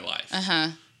in my life,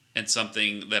 and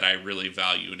something that I really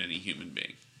value in any human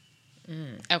being.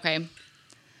 Okay.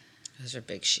 Those are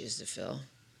big shoes to fill.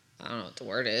 I don't know what the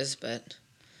word is, but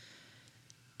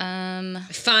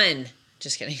fun.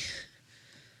 Just kidding.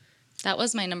 That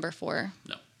was my number 4.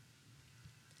 No.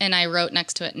 And I wrote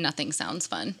next to it, nothing sounds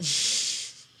fun.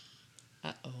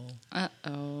 Uh-oh.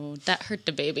 Uh-oh. That hurt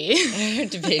the baby.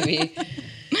 The baby.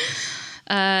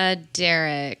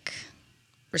 Derek.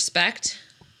 Respect.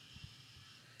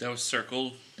 That was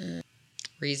circled.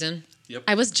 Reason. Yep.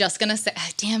 I was just going to say,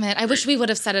 damn it. I wish we would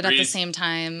have said it at the Reese. same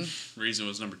time. Reason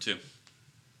was number 2.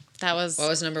 That was, What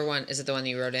was number one? Is it the one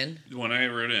you wrote in? The one I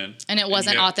wrote in. and it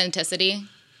wasn't Yeah. authenticity.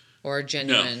 Or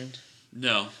genuine?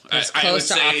 No. It's I would close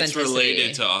to say it's authenticity.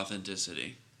 related to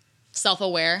authenticity.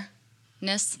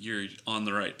 Self-awareness. You're on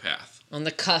the right path. On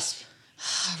the cusp.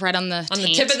 Right on the On the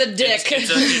taint. tip of the dick.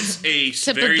 It's a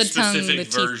Tip of very the tongue, specific the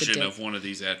teeth, the version dick. of one of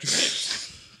these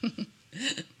attributes.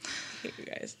 You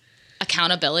guys.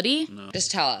 Accountability. No. Just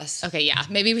tell us. Okay, yeah.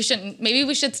 Maybe we shouldn't. Maybe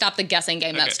we should stop the guessing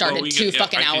game that Okay, started well, we two can- yeah,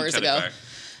 fucking I can hours cut it ago.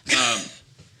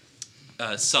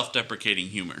 back. Self-deprecating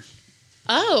humor.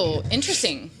 Oh,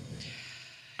 interesting.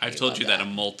 I've told love you that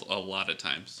that. a lot of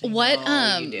times. What?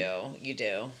 You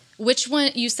do. Which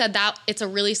one? You said that it's a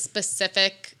really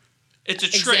specific. It's a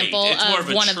Example trait. It's more of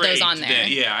of a one of those trait on there.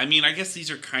 yeah, I mean, I guess these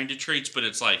are kind of traits, but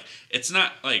it's like it's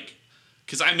not like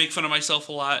because I make fun of myself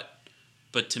a lot,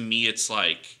 but to me, it's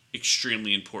like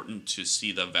extremely important to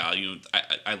see the value.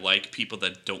 I like people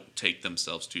that don't take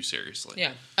themselves too seriously.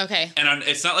 Yeah. Okay. And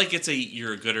it's not like it's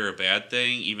you're a good or a bad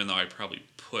thing, even though I probably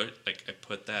I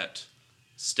put that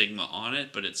stigma on it,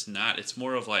 but it's not. It's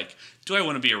more of like, do I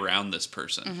want to be around this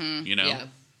person? You know. Yeah.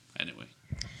 Anyway.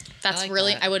 That's like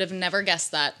really. that. I would have never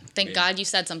guessed that. Thank Yeah. God you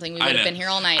said something. We I would have know. been here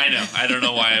all night. I know. I don't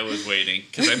know why I was waiting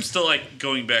because I'm still like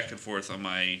going back and forth on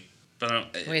my.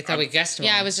 But Wait, I thought we guessed them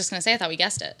Yeah, all. I was just gonna say. I thought we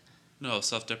guessed it. No,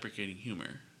 self-deprecating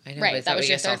humor. I know, Right, but I that thought was we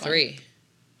your guessed all third one. three.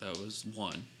 That was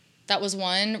one. That was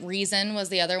one. Reason was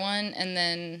the other one, and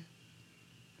then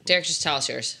Derek, just tell us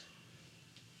yours.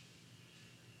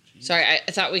 Sorry, I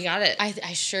thought we got it. I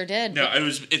sure did. No,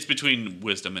 it's between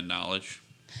wisdom and knowledge.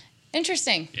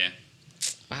 Interesting. Yeah.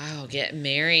 Wow, get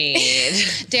married.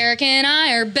 Derek and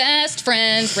I are best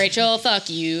friends. Rachel, fuck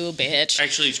you, bitch.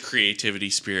 Actually, it's creativity,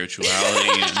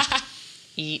 spirituality, and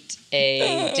Eat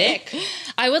a dick.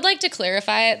 I would like to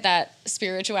clarify that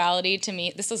spirituality to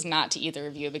me, this is not to either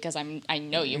of you because I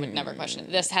know you would never question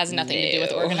it. This has nothing to do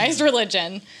with No. organized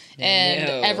religion and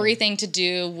No. everything to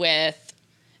do with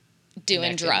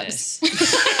doing drugs.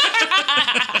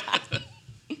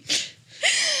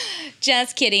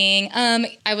 Just kidding.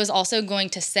 I was also going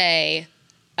to say,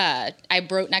 I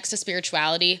wrote next to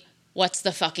spirituality, what's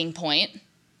the fucking point?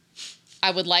 I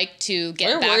would like to get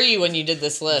Where back. were you when you did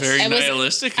this list? very I was-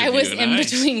 nihilistic. I of was you, in nice.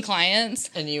 between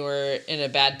clients. And you were in a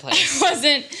bad place.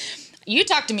 Wasn't. You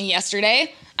talked to me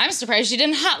yesterday. I'm surprised you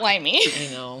didn't hotline me.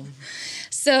 I know.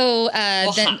 So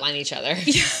We'll then hotline each other.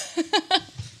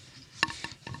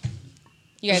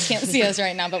 you guys can't see us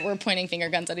right now, but we're pointing finger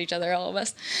guns at each other, all of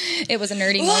us. It was a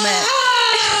nerdy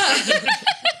moment.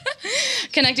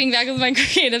 Connecting back with my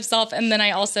creative self. And then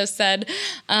I also said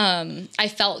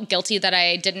I felt guilty that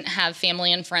I didn't have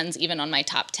family and friends even on my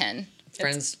top 10.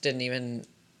 Friends didn't even.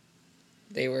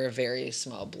 They were a very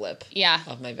small blip. Yeah.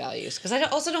 Of my values, because I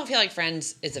also don't feel like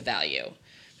friends is a value.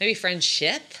 Maybe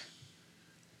friendship.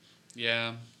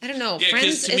 Yeah. I don't know. Yeah, because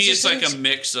friends. to me, it's just like a some-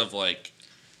 mix of like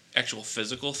actual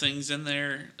physical things in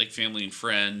there, like family and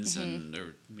friends, Mm-hmm. and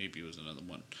or maybe it was another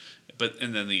one,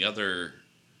 and then the other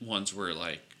ones were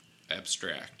like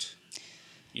abstract.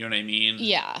 You know what I mean?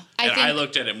 Yeah. I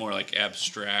looked at it more like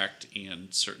abstract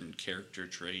and certain character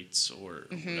traits or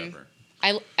Mm-hmm. whatever.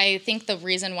 I think the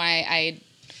reason why I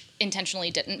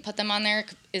intentionally didn't put them on there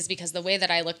is because the way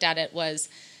that I looked at it was,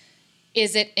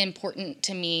 is it important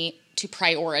to me to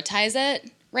prioritize it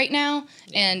right now?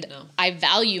 And no. I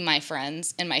value my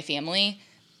friends and my family,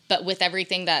 but with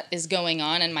everything that is going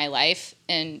on in my life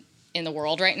and in the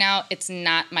world right now,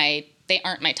 they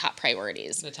aren't my top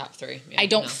priorities. the top three. Yeah, I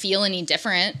don't no. feel any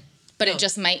different, but No. it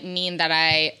just might mean that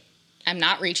I'm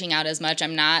not reaching out as much.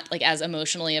 I'm not like as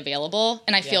emotionally available,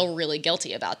 and I feel really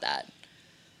guilty about that.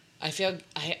 I feel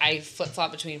I flip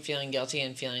flop between feeling guilty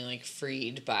and feeling like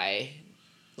freed by,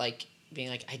 like being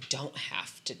like I don't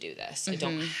have to do this. I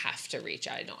don't have to reach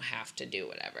out. I don't have to do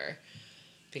whatever,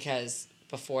 because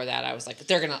before that I was like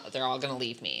they're all gonna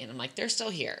leave me, and I'm like they're still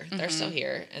here. They're still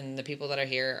here, and the people that are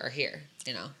here.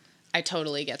 You know. I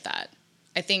totally get that.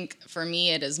 I think for me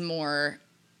it is more,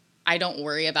 I don't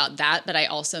worry about that, but I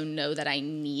also know that I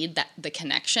need the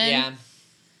connection. Yeah.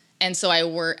 And so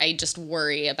I just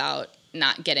worry about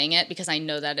not getting it because I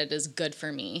know that it is good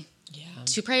for me Yeah.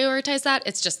 to prioritize that.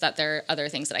 It's just that there are other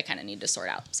things that I kind of need to sort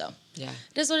out. So Yeah.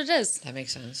 it is what it is. That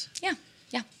makes sense. Yeah.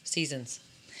 Yeah. Seasons.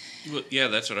 Well, yeah,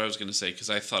 that's what I was gonna say because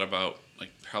I thought about like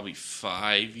probably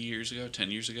 10 years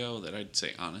ago that I'd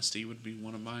say honesty would be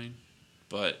one of mine,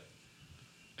 but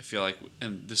I feel like,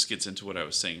 and this gets into what I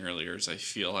was saying earlier, is I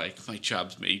feel like my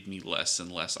job's made me less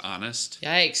and less honest.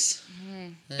 Yikes.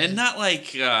 And not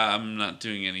like I'm not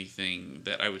doing anything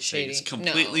that I would say is Shady.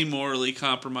 completely No. morally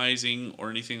compromising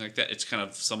or anything like that. It's kind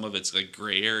of, some of it's like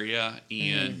gray area,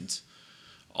 and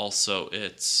also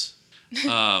it's,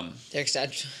 Derek's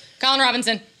dad. Colin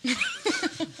Robinson.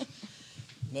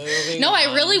 Moving No, I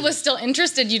on. really was still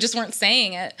interested. You just weren't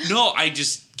saying it. No, I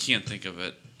just can't think of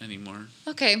it anymore.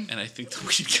 Okay. And I think the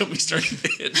weed gummy started to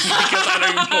hit me because I don't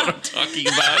even know what I'm talking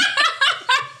about.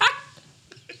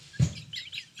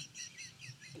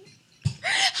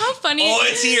 How funny. Oh,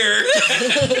 it's here.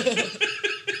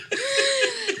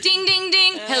 Ding, ding,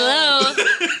 ding. Hello.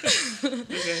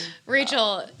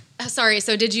 Rachel, sorry.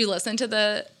 So did you listen to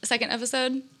the second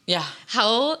episode? Yeah.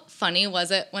 How funny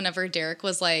was it whenever Derek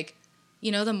was like,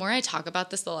 you know, the more I talk about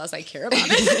this, the less I care about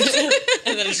it.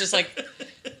 And then it's just like,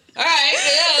 all right,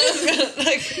 yeah.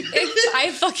 Like,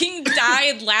 I fucking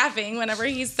died laughing whenever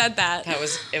he said that. it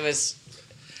was.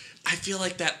 I feel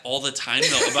like that all the time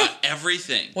though about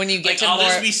everything. When you get like, to I'll more-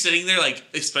 just be sitting there like,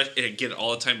 especially again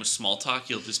all the time with small talk.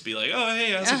 You'll just be like, "Oh,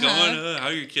 hey, how's it going? How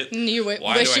are your kid? And you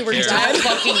Why wish do you I were care?" dead. I don't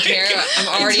fucking care.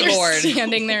 I'm already You're bored.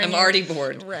 standing there. I'm and already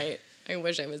bored. Right. I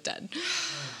wish I was dead.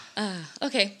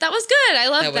 Okay, that was good. I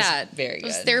love That was that. very It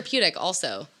was good. therapeutic,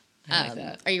 also. I like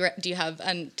that. Are you? Do you have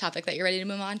a topic that you're ready to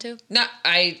move on to? No,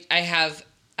 I have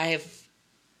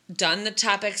done the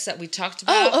topics that we talked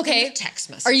about. Oh, okay. In the text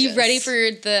messages. Are you ready for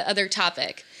the other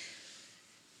topic?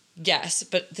 Yes,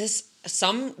 but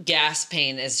some gas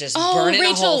pain is just burning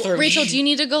a hole through Rachel, me. do you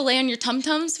need to go lay on your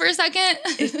tum-tums for a second?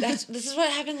 This is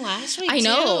what happened last week. I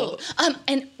know. too.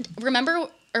 And remember,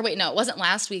 or wait, no, it wasn't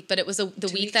last week, but it was the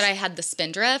week weeks? that I had the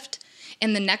spindrift.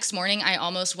 And the next morning, I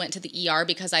almost went to the ER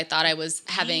because I thought I was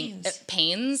having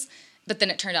pains, but then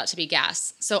it turned out to be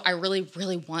gas. So I really,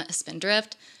 really want a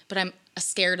spindrift, but I'm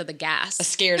scared of the gas.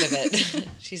 Scared of it.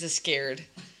 She's a scared.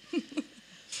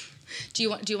 Do you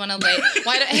want to lay?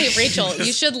 Hey, Rachel,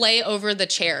 you should lay over the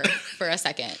chair for a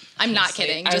second. I'm not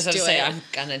kidding. I was Just going to do say, it. I'm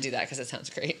going to do that because it sounds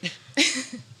great.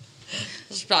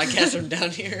 Let's broadcast from down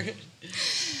here.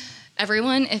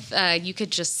 Everyone, if you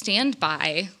could just stand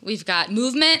by, we've got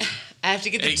movement. I have to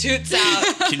get the Hey. toots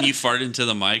out. Can you fart into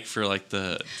the mic for like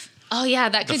the Oh yeah,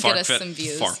 that could fart get us some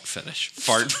views. Fart fetish.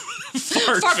 Fart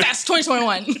Fart Fest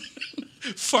 2021.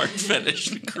 fart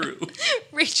fetish crew.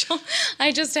 Rachel,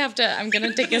 I just have to. I'm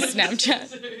gonna take a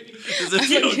Snapchat. Does it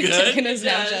feel Taking good? a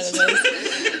Snapchat of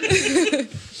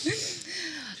this.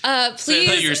 So I thought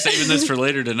Please. you were saving this for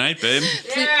later tonight, babe.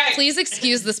 Please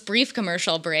excuse this brief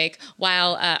commercial break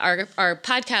while our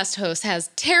podcast host has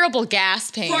terrible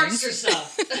gas pains. Farts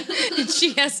herself.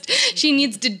 She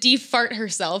needs to defart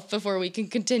herself before we can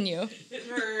continue. It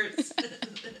hurts.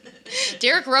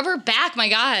 Derek, rub her back, my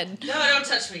God. No, don't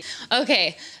touch me.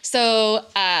 Okay, so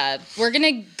we're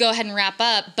gonna go ahead and wrap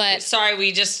up, but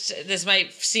Sorry, this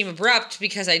might seem abrupt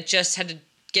because I just had to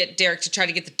get Derek to try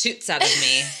to get the toots out of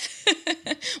me.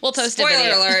 we'll post a Spoiler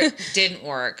video. alert, didn't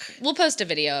work. We'll post a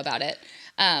video about it.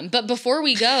 But before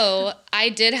we go, I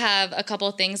did have a couple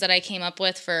of things that I came up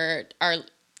with for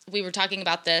we were talking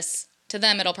about this. To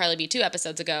them, it'll probably be 2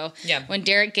 episodes ago. Yeah. When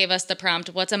Derek gave us the prompt,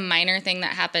 what's a minor thing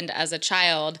that happened as a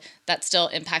child that still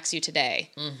impacts you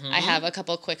today? Mm-hmm. I have a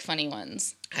couple quick funny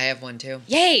ones. I have one too.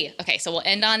 Yay! Okay, so we'll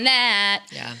end on that.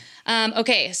 Yeah.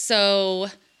 Okay, so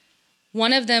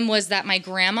one of them was that my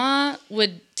grandma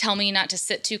would tell me not to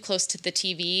sit too close to the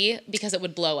TV because it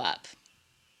would blow up.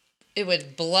 It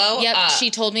would blow Yep, up. she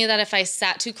told me that if I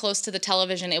sat too close to the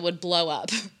television, it would blow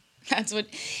up. That's what.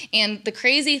 And the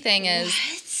crazy thing is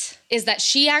that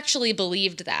she actually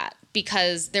believed that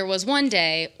because there was one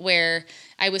day where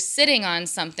I was sitting on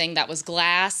something that was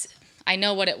glass. I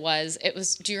know what it was. It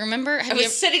was. Do you remember? I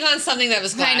was sitting on something that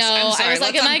was glass. I know. I'm sorry, I was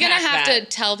like, let's am I gonna unpack have that. to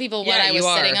tell people what Yeah, I was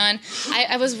you sitting are. on?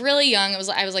 I was really young. I was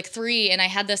like 3, and I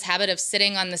had this habit of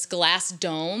sitting on this glass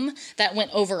dome that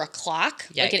went over a clock,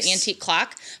 like an Yikes. antique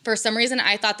clock. For some reason,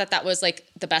 I thought that was like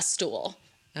the best stool.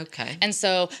 Okay. And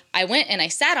so I went and I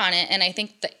sat on it, and I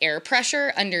think the air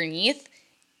pressure underneath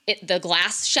the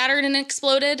glass shattered and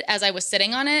exploded as I was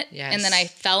sitting on it. Yes. And then I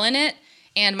fell in it,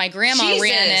 and my grandma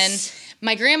ran in. Jesus.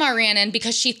 My grandma ran in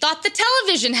because she thought the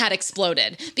television had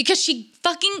exploded because she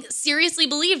fucking seriously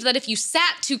believed that if you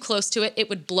sat too close to it, it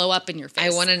would blow up in your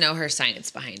face. I want to know her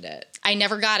science behind it. I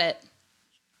never got it.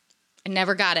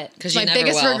 Because you my never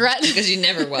biggest will. regret. Because you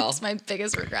never will. It's my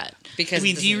biggest regret. Because I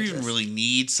mean, it do you doesn't even exist. really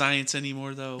need science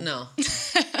anymore, though? No.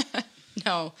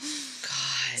 No.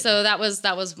 God. So that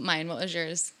was mine. What was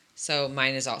yours? So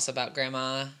mine is also about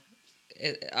grandma.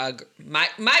 My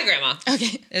grandma.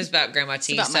 Okay. It was about Grandma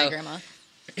T. About so my grandma.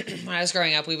 when I was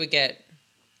growing up, we would get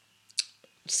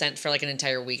sent for like an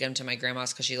entire weekend to my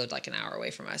grandma's because she lived like an hour away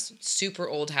from us. Super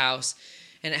old house,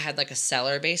 and it had like a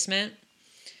cellar basement.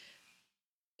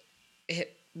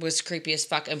 It was creepy as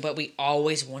fuck, but we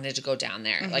always wanted to go down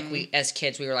there. Mm-hmm. Like as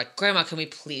kids, we were like, "Grandma, can we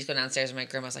please go downstairs?" And my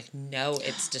grandma's like, "No,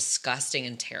 it's disgusting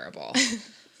and terrible."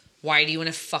 Why do you want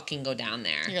to fucking go down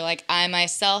there? You're like, I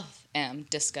myself am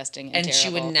disgusting and terrible. She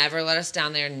would never let us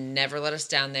down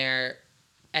there.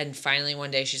 And finally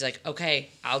one day she's like, okay,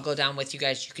 I'll go down with you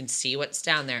guys. You can see what's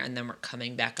down there. And then we're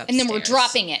coming back upstairs. And then we're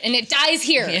dropping it. And it dies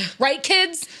here. Yeah. Right,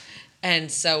 kids?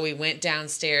 And so we went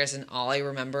downstairs, and all I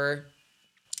remember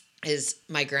is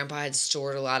my grandpa had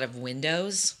stored a lot of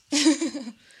windows.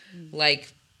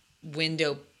 Like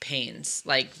window panes.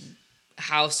 Like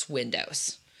house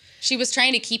windows. She was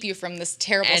trying to keep you from this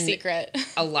terrible secret.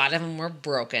 A lot of them were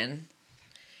broken.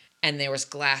 And there was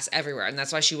glass everywhere. And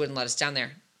that's why she wouldn't let us down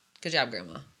there. Good job,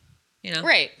 Grandma. You know?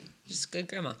 Right. Just good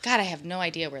Grandma. God, I have no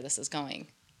idea where this is going.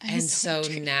 And so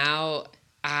now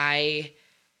I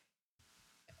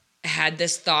had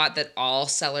this thought that all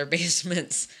cellar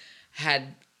basements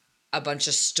had a bunch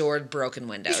of stored broken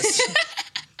windows.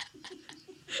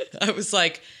 I was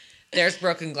like, there's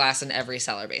broken glass in every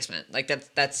cellar basement. Like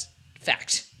that's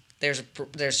fact.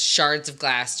 There's shards of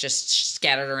glass just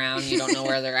scattered around. You don't know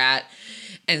where they're at.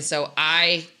 And so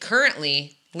I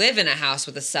currently live in a house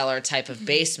with a cellar type of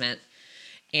basement,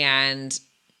 and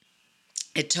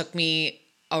it took me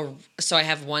so I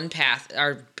have one path.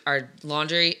 Our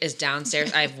laundry is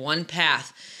downstairs. I have one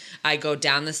path. I go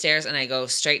down the stairs and I go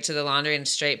straight to the laundry and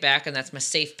straight back, and that's my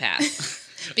safe path.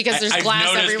 Because there's I've glass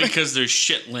noticed everywhere. because there's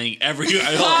shit laying everywhere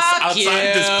outside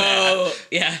this path.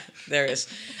 Yeah, there is.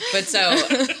 But so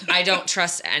I don't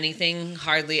trust anything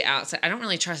hardly outside. I don't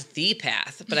really trust the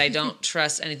path, but I don't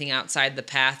trust anything outside the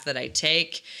path that I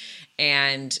take.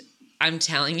 And I'm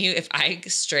telling you, if I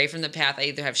stray from the path, I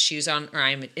either have shoes on or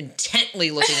I'm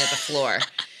intently looking at the floor.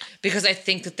 Because I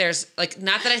think that there's, like,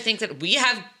 not that I think that we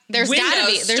have There's windows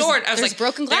gotta be. stored. I was There's like,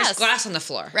 broken glass. There's glass on the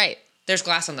floor. Right. There's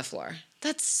glass on the floor.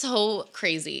 That's so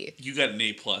crazy. You got an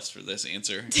A+ for this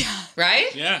answer.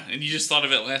 Right? Yeah, and you just thought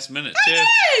of it last minute, too.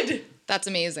 I did! That's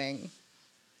amazing.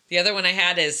 The other one I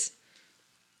had is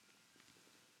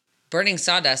burning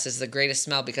sawdust is the greatest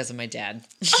smell because of my dad.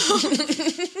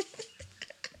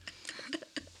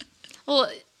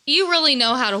 Well, you really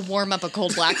know how to warm up a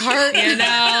cold black heart. You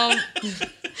know?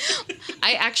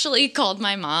 I actually called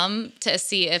my mom to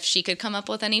see if she could come up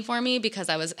with any for me because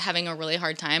I was having a really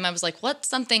hard time. I was like, what's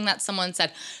something that someone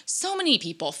said? So many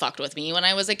people fucked with me when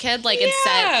I was a kid. Like, it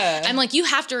said, I'm like, you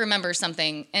have to remember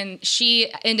something. And she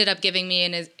ended up giving me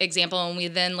an example. And we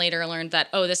then later learned that,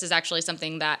 oh, this is actually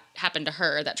something that happened to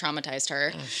her that traumatized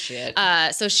her. Oh, shit.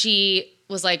 So she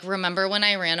was like, remember when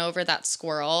I ran over that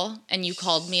squirrel and you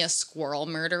called me a squirrel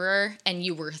murderer and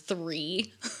you were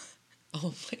 3?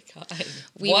 Oh my God.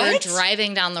 We were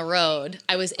driving down the road.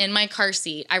 I was in my car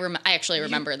seat. I actually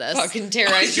remember this. Fucking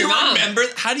terrorized your mom. Remember?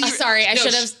 How do you? Sorry, I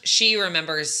should have. She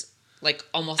remembers like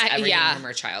almost everything from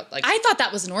her child. Like I thought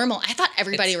that was normal. I thought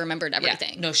everybody remembered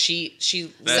everything. Yeah. No, she That's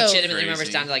legitimately crazy. remembers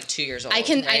down to like 2 years old. I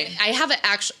can. Right? I have it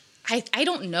actually. I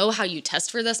don't know how you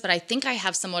test for this, but I think I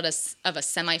have somewhat of a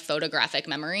semi-photographic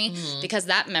memory because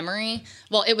that memory,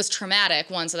 well, it was traumatic,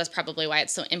 one, so that's probably why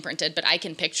it's so imprinted, but I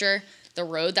can picture the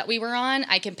road that we were on.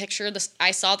 I can picture this.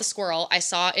 I saw the squirrel. I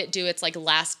saw it do its like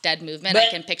last dead movement. I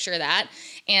can picture that.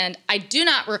 And I do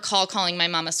not recall calling my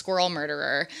mom a squirrel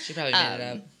murderer. She probably made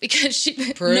it up. Because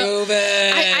she... Prove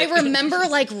it. I remember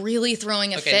like really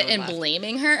throwing a fit and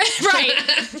blaming her. Right.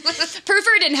 Proof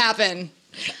it didn't happen.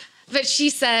 But she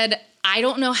said, I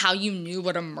don't know how you knew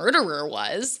what a murderer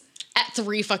was at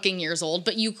 3 fucking years old,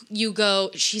 but you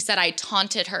go, she said, I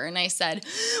taunted her and I said, why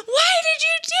did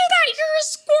you do that? You're a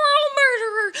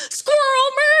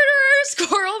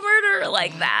squirrel murderer,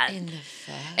 like that. In the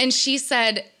fuck? And she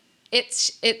said,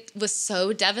 it was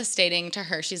so devastating to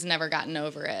her. She's never gotten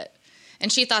over it.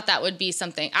 And she thought that would be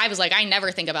something. I was like, I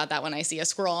never think about that when I see a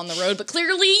squirrel on the road, but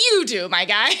clearly you do, my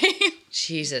guy.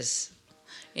 Jesus.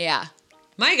 Yeah.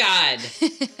 My God.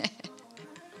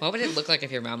 What would it look like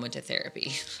if your mom went to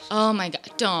therapy? Oh my God,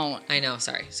 don't. I know.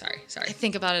 Sorry. I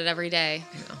think about it every day.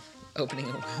 I know. Opening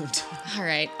a wound. All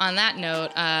right. On that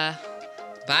note, Bye.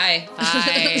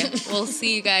 bye. We'll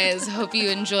see you guys. Hope you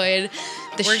enjoyed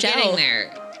the We're show. getting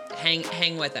there.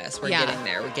 Hang with us. We're Yeah. getting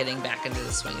there. We're getting back into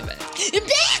the swing of it.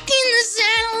 Back in the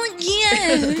saddle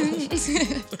again.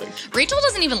 Rachel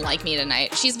doesn't even like me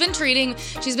tonight. She's been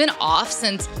off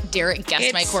since Derek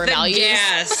guessed my core values.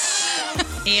 Yes.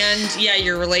 And yeah,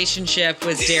 your relationship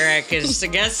with Derek is, I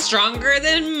guess, stronger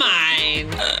than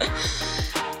mine.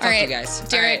 All right, you guys.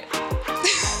 Derek.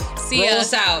 See Roll ya.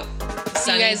 us out.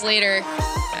 See you guys later.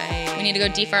 Bye. We need to go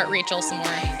defart Rachel some more.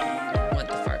 I want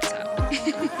the farts out.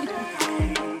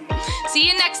 See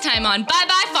you next time on Bye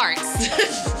Bye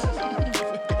Farts.